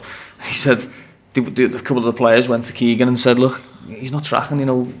think it was. He said a couple of the players went to Keegan and said, "Look, he's not tracking, you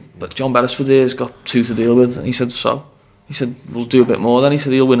know. But John Beresford here has got 2 to deal with." And he said, "So." He said, "We'll do a bit more." Then he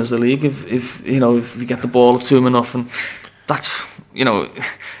said, "He'll win us the league if we get the ball to him enough." And that's, you know,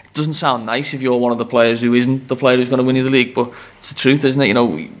 it doesn't sound nice if you're one of the players who isn't the player who's going to win you the league, but it's the truth, isn't it? You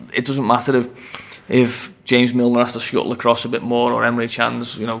know, it doesn't matter if James Milner has to shuttle across a bit more, or Emre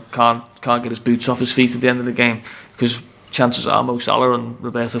Can's, you know, can't get his boots off his feet at the end of the game, because chances are Mo Salah and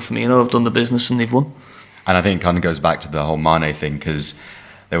Roberto Firmino have done the business and they've won. And I think it kind of goes back to the whole Mane thing, because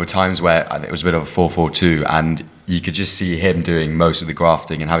there were times where it was a bit of a 4-4-2 and you could just see him doing most of the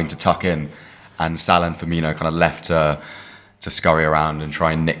grafting and having to tuck in, and Salah and Firmino kind of left to scurry around and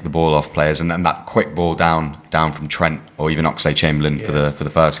try and nick the ball off players, and that quick ball down from Trent or even Oxlade-Chamberlain for the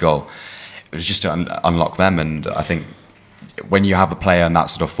first goal. It was just to unlock them, and I think when you have a player in that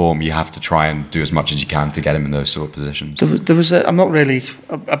sort of form, you have to try and do as much as you can to get him in those sort of positions. There was I'm not really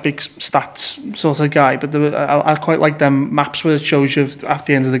a big stats sort of guy, but I quite like them maps where it shows you at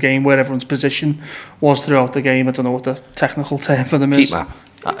the end of the game where everyone's position was throughout the game. I don't know what the technical term for them is. Heat map.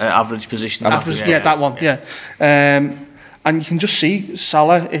 Average position. Average, that one, yeah. And you can just see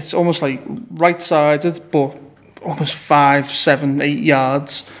Salah, it's almost like right-sided, but almost 5, 7, 8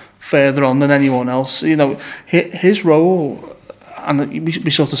 yards further on than anyone else. You know, his role, and we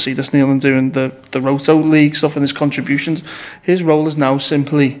sort of see this, Neil, in doing the Roto League stuff and his contributions, his role is now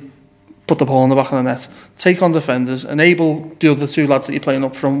simply put the ball in the back of the net, take on defenders, enable the other 2 lads that you're playing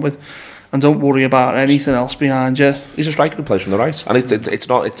up front with, and don't worry about anything else behind you. He's a striker who plays from the right, and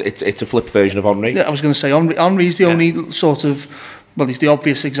it's a flip version of Henry. Yeah, I was going to say Henry's the only sort of, well, he's the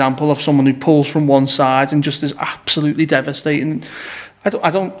obvious example of someone who pulls from one side and just is absolutely devastating.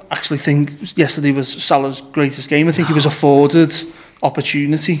 I don't actually think yesterday was Salah's greatest game. I think he was afforded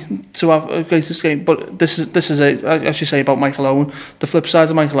opportunity to have a greatest game. But this is as you say about Michael Owen. The flip side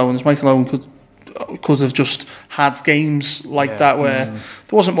of Michael Owen is Michael Owen could have just had games like that where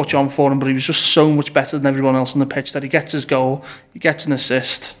there wasn't much on for him, but he was just so much better than everyone else on the pitch that he gets his goal, he gets an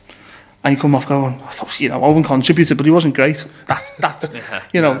assist, and you come off going, I thought, you know, Owen contributed, but he wasn't great. That's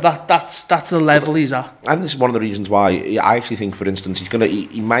the level he's at. And this is one of the reasons why I actually think, for instance,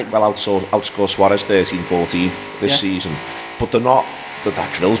 he might well outscore Suarez 13-14 this season, but they're not.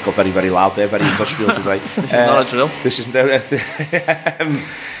 That drill's got very, very loud there, very industrial today. This is not a drill. This is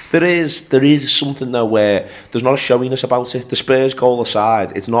there is something though where there's not a showiness about it. The Spurs goal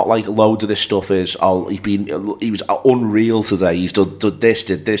aside, it's not like loads of this stuff is, he was unreal today, he's did this.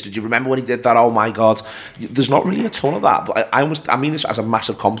 Did you remember when he did that? Oh my God. There's not really a ton of that, but I mean this as a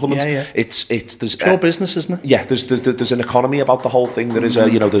massive compliment. Yeah. It's there's pure business, isn't it? Yeah, there's an economy about the whole thing. There is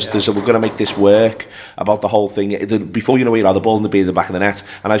there's we're going to make this work about the whole thing. Before you know it, you have the ball in the back of the net,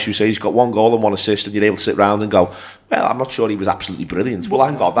 and as you say, he's got 1 goal and 1 assist, and you're able to sit around and go, well, I'm not sure he was absolutely brilliant. Well,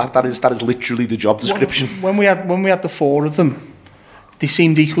 hang on, that is literally the job description. When we had the 4 of them, they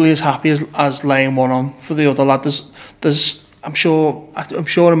seemed equally as happy as laying one on for the other lad. There's I'm sure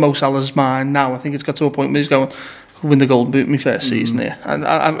in Mo Salah's mind now, I think it's got to a point where he's going, win the Golden Boot in my first season here. And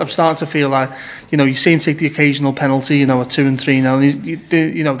I'm starting to feel like, you see him take the occasional penalty, at 2 and 3 now,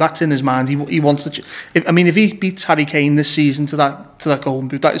 and that's in his mind. He wants to. If he beats Harry Kane this season to that Golden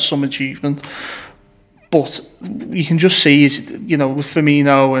Boot, that is some achievement. But you can just see, with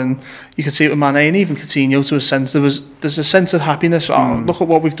Firmino, and you can see it with Mane, and even Coutinho to a sense. There's a sense of happiness. Oh, look at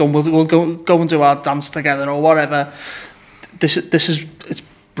what we've done. We'll go and do our dance together or whatever. It's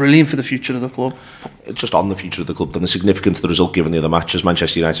brilliant for the future of the club. Just on the future of the club, then the significance of the result given the other matches,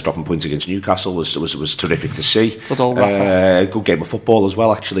 Manchester United dropping points against Newcastle was terrific to see. Good game of football as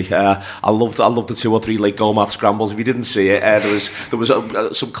well, actually. I loved the 2 or 3 late goalmouth scrambles. If you didn't see it, there was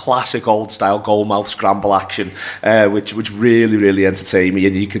some classic old style goalmouth scramble action, which really really entertained me,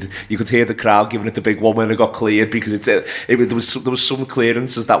 and you could hear the crowd giving it the big one when it got cleared, because there was some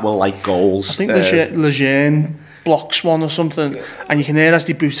clearances that were like goals. I think Lejeune blocks one or something, and you can hear as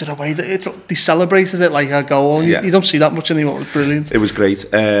they boot it away, they celebrated it like a goal. You don't see that much anymore. It was brilliant. It was great.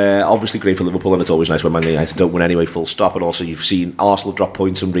 Obviously great for Liverpool, and it's always nice when Man United don't win anyway, full stop. And also you've seen Arsenal drop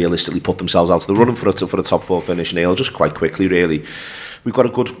points and realistically put themselves out of the running for a top 4 finish. Neil, just quite quickly really, we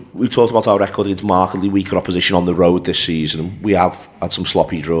talked about our record against markedly weaker opposition on the road this season. We have had some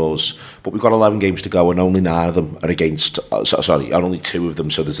sloppy draws, but we've got 11 games to go, and only 9 of them are against, only 2 of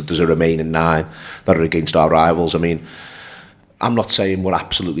them, so there's a remaining 9 that are against our rivals. I mean, I'm not saying we're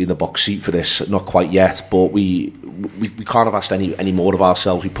absolutely in the box seat for this, not quite yet, but we can't have asked any more of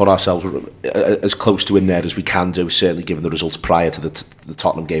ourselves. We put ourselves as close to in there as we can do, certainly given the results prior to the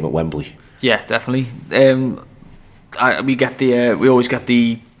Tottenham game at Wembley. Yeah, definitely. We always get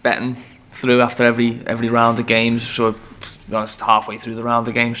the betting through after every round of games, so halfway through the round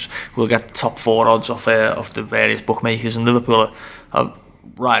of games we'll get top 4 odds off the various bookmakers, and Liverpool are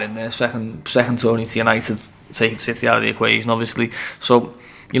right in there, second to only to United, taking City out of the equation obviously. So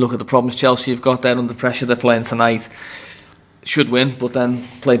you look at the problems Chelsea have got there under pressure. They're playing tonight, should win, but then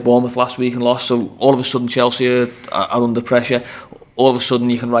played Bournemouth last week and lost, so all of a sudden Chelsea are under pressure. All of a sudden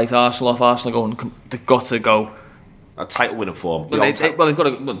you can write Arsenal off. Arsenal going, they've got to go a title winning form. They've got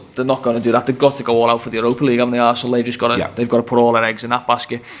to. They're not going to do that. They've got to go all out for the Europa League, haven't they? Arsenal. They've got to put all their eggs in that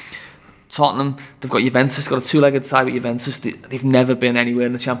basket. Tottenham, they've got Juventus. Got a 2-legged tie with Juventus. They've never been anywhere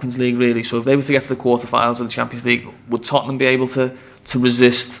in the Champions League really. So if they were to get to the quarterfinals of the Champions League, would Tottenham be able to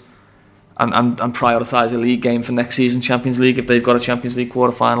resist and prioritise a league game for next season's Champions League if they've got a Champions League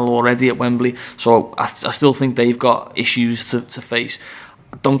quarterfinal already at Wembley? So I still think they've got issues to face.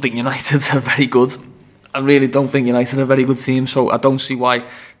 I don't think United are very good. I really don't think United are a very good team, so I don't see why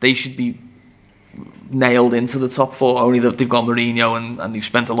they should be nailed into the top 4. Only that they've got Mourinho and they've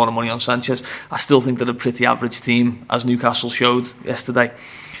spent a lot of money on Sanchez. I still think they're a pretty average team, as Newcastle showed yesterday.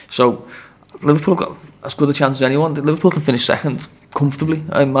 So Liverpool got as good a chance as anyone. Liverpool can finish second comfortably,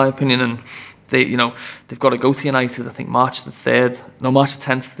 in my opinion, and they've got to go to United. I think March the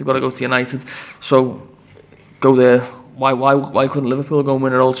 10th. They've got to go to United. So go there. Why couldn't Liverpool go and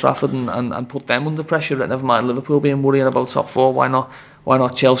win at Old Trafford and put them under pressure? Never mind Liverpool being worrying about top 4. Why not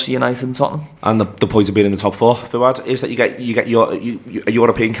Chelsea, United and Tottenham? And the point of being in the top 4, Fuad, is that you get a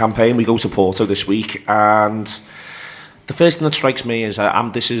European campaign. We go to Porto this week, and the first thing that strikes me is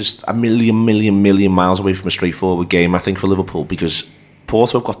this is a million miles away from a straightforward game, I think, for Liverpool, because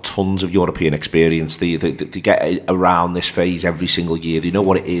Porto have got tons of European experience. They get around this phase every single year. They know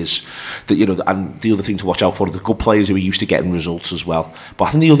what it is. And the other thing to watch out for are the good players who are used to getting results as well. But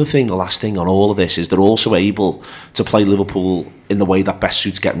I think the last thing on all of this is they're also able to play Liverpool in the way that best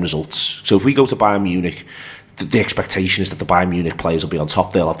suits getting results. So if we go to Bayern Munich, the expectation is that the Bayern Munich players will be on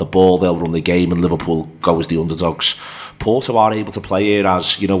top. They'll have the ball, they'll run the game, and Liverpool go as the underdogs. Porto are able to play here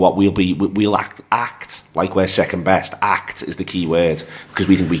as, we'll act like we're second best. Act is the key word, because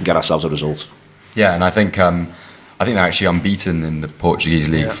we think we can get ourselves a result. Yeah, and I think they're actually unbeaten in the Portuguese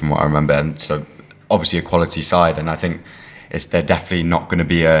league from what I remember, and so obviously a quality side, and I think they're definitely not going to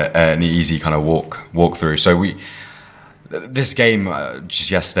be an easy kind of walk through. So this game just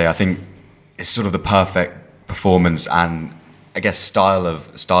yesterday, I think it's sort of the perfect performance and I guess style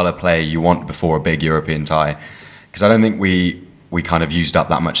of play you want before a big European tie, because I don't think we kind of used up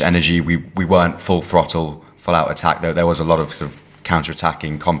that much energy. We weren't full throttle, full out attack. There was a lot of sort of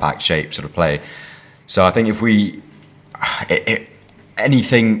counter-attacking, compact shape sort of play. So I think if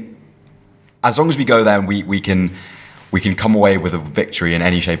anything, as long as we go there and we can come away with a victory in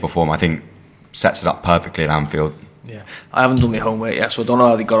any shape or form, I think sets it up perfectly at Anfield. Yeah, I haven't done my homework yet, so I don't know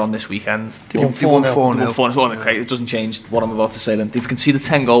how they got on this weekend. They won 4-0. Okay, it doesn't change what I'm about to say then. They've conceded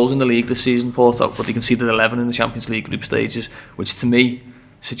 10 goals in the league this season, Porto, but they conceded 11 in the Champions League group stages, which to me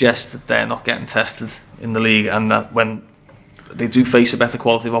suggests that they're not getting tested in the league, and that when they do face a better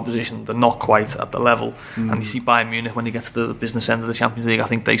quality of opposition. They're not quite at the level. And you see Bayern Munich, when you get to the business end of the Champions League, I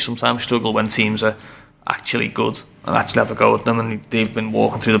think they sometimes struggle when teams are actually good and actually have a go at them, and they've been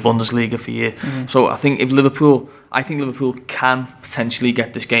walking through the Bundesliga for years. So I think Liverpool can potentially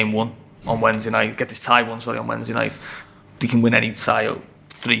get this game won on Wednesday night, get this tie won, on Wednesday night. They can win any tie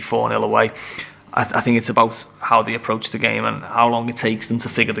 3-4-0 away. I think it's about how they approach the game and how long it takes them to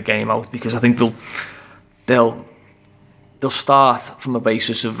figure the game out, because I think they'll start from a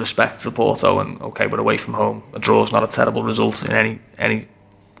basis of respect for Porto and, okay, we're away from home, a draw's not a terrible result in any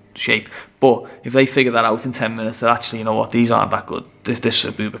shape, but if they figure that out in 10 minutes, that actually, you know what, these aren't that good, this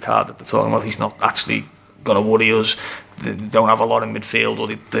Abubakar that they're talking about, he's not actually going to worry us, they don't have a lot in midfield, or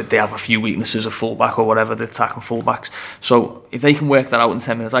they have a few weaknesses of fullback or whatever, they're attacking fullbacks. So if they can work that out in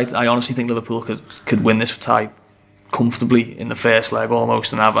 10 minutes, I honestly think Liverpool could win this tie comfortably in the first leg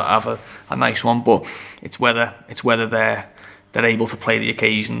almost, and have a nice one. But it's whether they're able to play the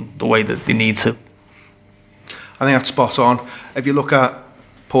occasion the way that they need to. I think that's spot on. If you look at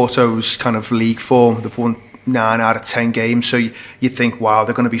Porto's kind of league form, they've won 9 out of 10 games, so you'd think, wow,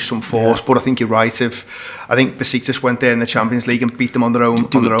 they're going to be some force. But I think you're right. I think Besiktas went there in the Champions League and beat them on their own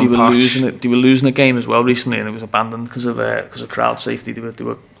patch. They were losing a game as well recently, and it was abandoned because of crowd safety.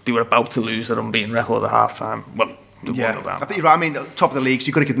 They were about to lose their unbeaten record at half time. Well, I think you're right. I mean, top of the league, so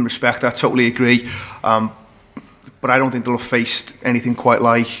you've got to give them respect. I totally agree. But I don't think they'll have faced anything quite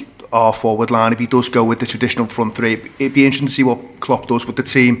like our forward line. If he does go with the traditional front three, it'd be interesting to see what Klopp does with the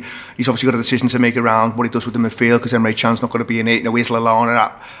team. He's obviously got a decision to make around what he does with the midfield, because Emre Can's not going to be in it. Is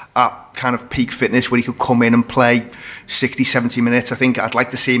Lallana at kind of peak fitness where he could come in and play 60, 70 minutes? I think I'd like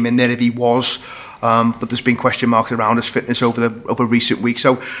to see him in there if he was. But there's been question marks around his fitness over recent weeks.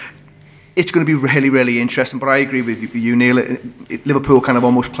 So it's going to be really, really interesting. But I agree with you, Neil. Liverpool kind of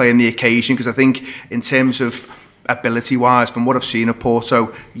almost playing the occasion, because I think in terms of ability-wise, from what I've seen of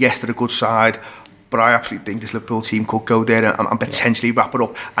Porto, yes, they're a good side, but I absolutely think this Liverpool team could go there and potentially wrap it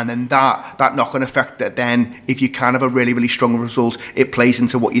up. And then that knock-on effect, that then if you can have a really, really strong result, it plays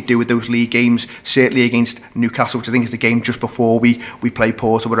into what you do with those league games, certainly against Newcastle, which I think is the game just before we play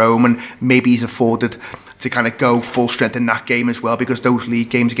Porto at home, and maybe he's afforded to kind of go full strength in that game as well, because those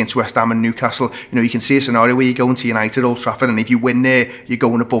league games against West Ham and Newcastle, you can see a scenario where you go into United, Old Trafford, and if you win there, you're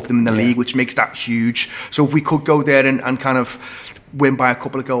going above them in the league, which makes that huge. So if we could go there and kind of win by a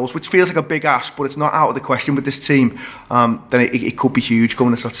couple of goals, which feels like a big ask, but it's not out of the question with this team, then it could be huge going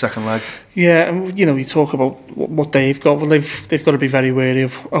into that second leg. Yeah, and you talk about what they've got. Well, they've got to be very wary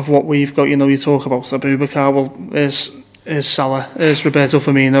of what we've got. You talk about Abubakar. Well, there's Salah, there's Roberto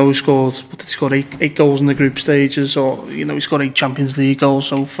Firmino, who scored 8 goals in the group stages, or he scored 8 Champions League goals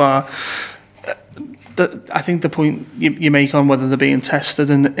so far. I think the point you make on whether they're being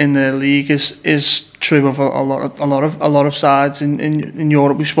tested in their league is true of a lot of sides in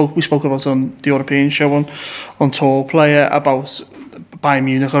Europe. We spoke about on the European show on Tour Player about Bayern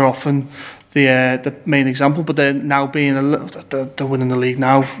Munich are often the main example, but they're now being they're winning the league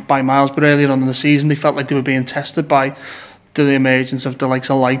now by miles. But earlier on in the season, they felt like they were being tested by the emergence of the likes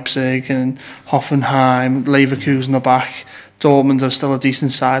of Leipzig and Hoffenheim, Leverkusen are back. Dortmund are still a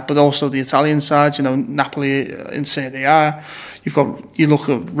decent side, but also the Italian side, Napoli in Serie A. You look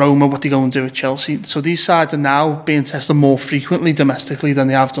at Roma, what they go and do at Chelsea. So these sides are now being tested more frequently domestically than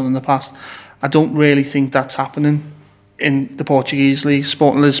they have done in the past. I don't really think that's happening in the Portuguese league.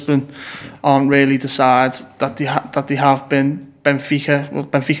 Sporting Lisbon aren't really the side that they have been.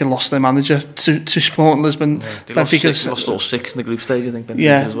 Benfica lost their manager to Sporting Lisbon. Yeah, they lost all 6 in the group stage, I think.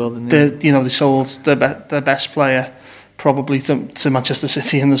 Benfica as well, didn't they? They sold their best player probably to Manchester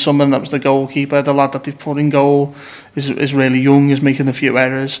City in the summer, and that was the goalkeeper. The lad that they've put in goal is really young, is making a few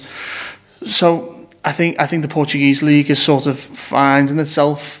errors. So I think the Portuguese league is sort of finding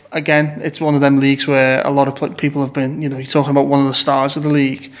itself again. It's one of them leagues where a lot of people have been, you're talking about one of the stars of the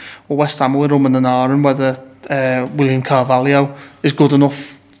league. Well, West Ham were umming and ahhing whether William Carvalho is good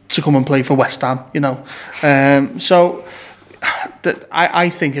enough to come and play for West Ham, So I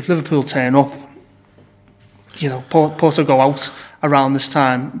think if Liverpool turn up, Porto go out around this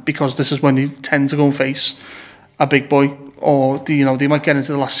time, because this is when they tend to go and face a big boy, or they might get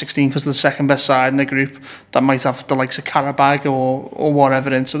into the last 16 because they're the second best side in the group that might have the likes of Karabag or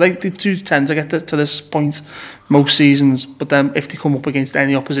whatever in. So they do tend to get to this point most seasons, but then if they come up against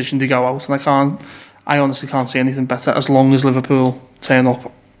any opposition, they go out, and I honestly can't see anything better as long as Liverpool turn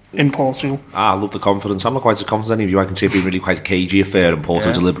up in Portugal. I love the confidence. I'm not quite as confident as any of you. I can see it being really quite a cagey affair, and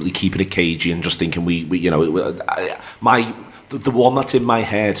Porto deliberately keeping it cagey and just thinking my The one that's in my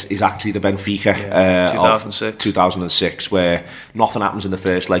head is actually the Benfica 2006. of 2006, where nothing happens in the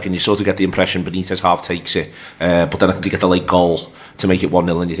first leg, and you sort of get the impression Benitez half takes it, but then I think they get the late goal to make it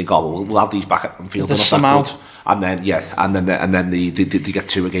 1-0, and you think, oh, well, we'll have these back at Anfield. They're not that good. And then they get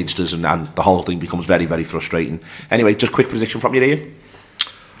 2 against us, and the whole thing becomes very, very frustrating. Anyway, just quick prediction from you, Ian.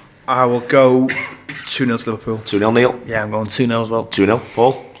 I will go 2-0 to Liverpool. 2-0, Neil. Yeah, I'm going 2-0 as well. 2-0,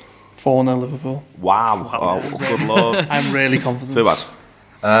 Paul. 4-0 Liverpool. Wow. Oh, good lord. I'm really confident. Fuad.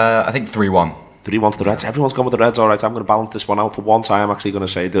 I think 3-1. 3-1 to the Reds. Everyone's gone with the Reds. All right, I'm going to balance this one out for once. I am actually going to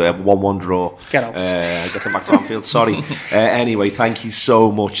say the 1-1 draw. Get out. Get them back to Anfield. Sorry. Anyway, thank you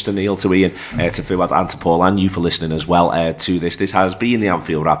so much to Neil, to Ian, to Fuad, and to Paul, and you for listening as well to this. This has been the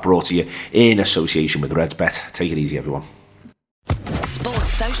Anfield Wrap, brought to you in association with RedsBet. Take it easy, everyone.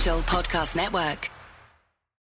 Sports Social Podcast Network.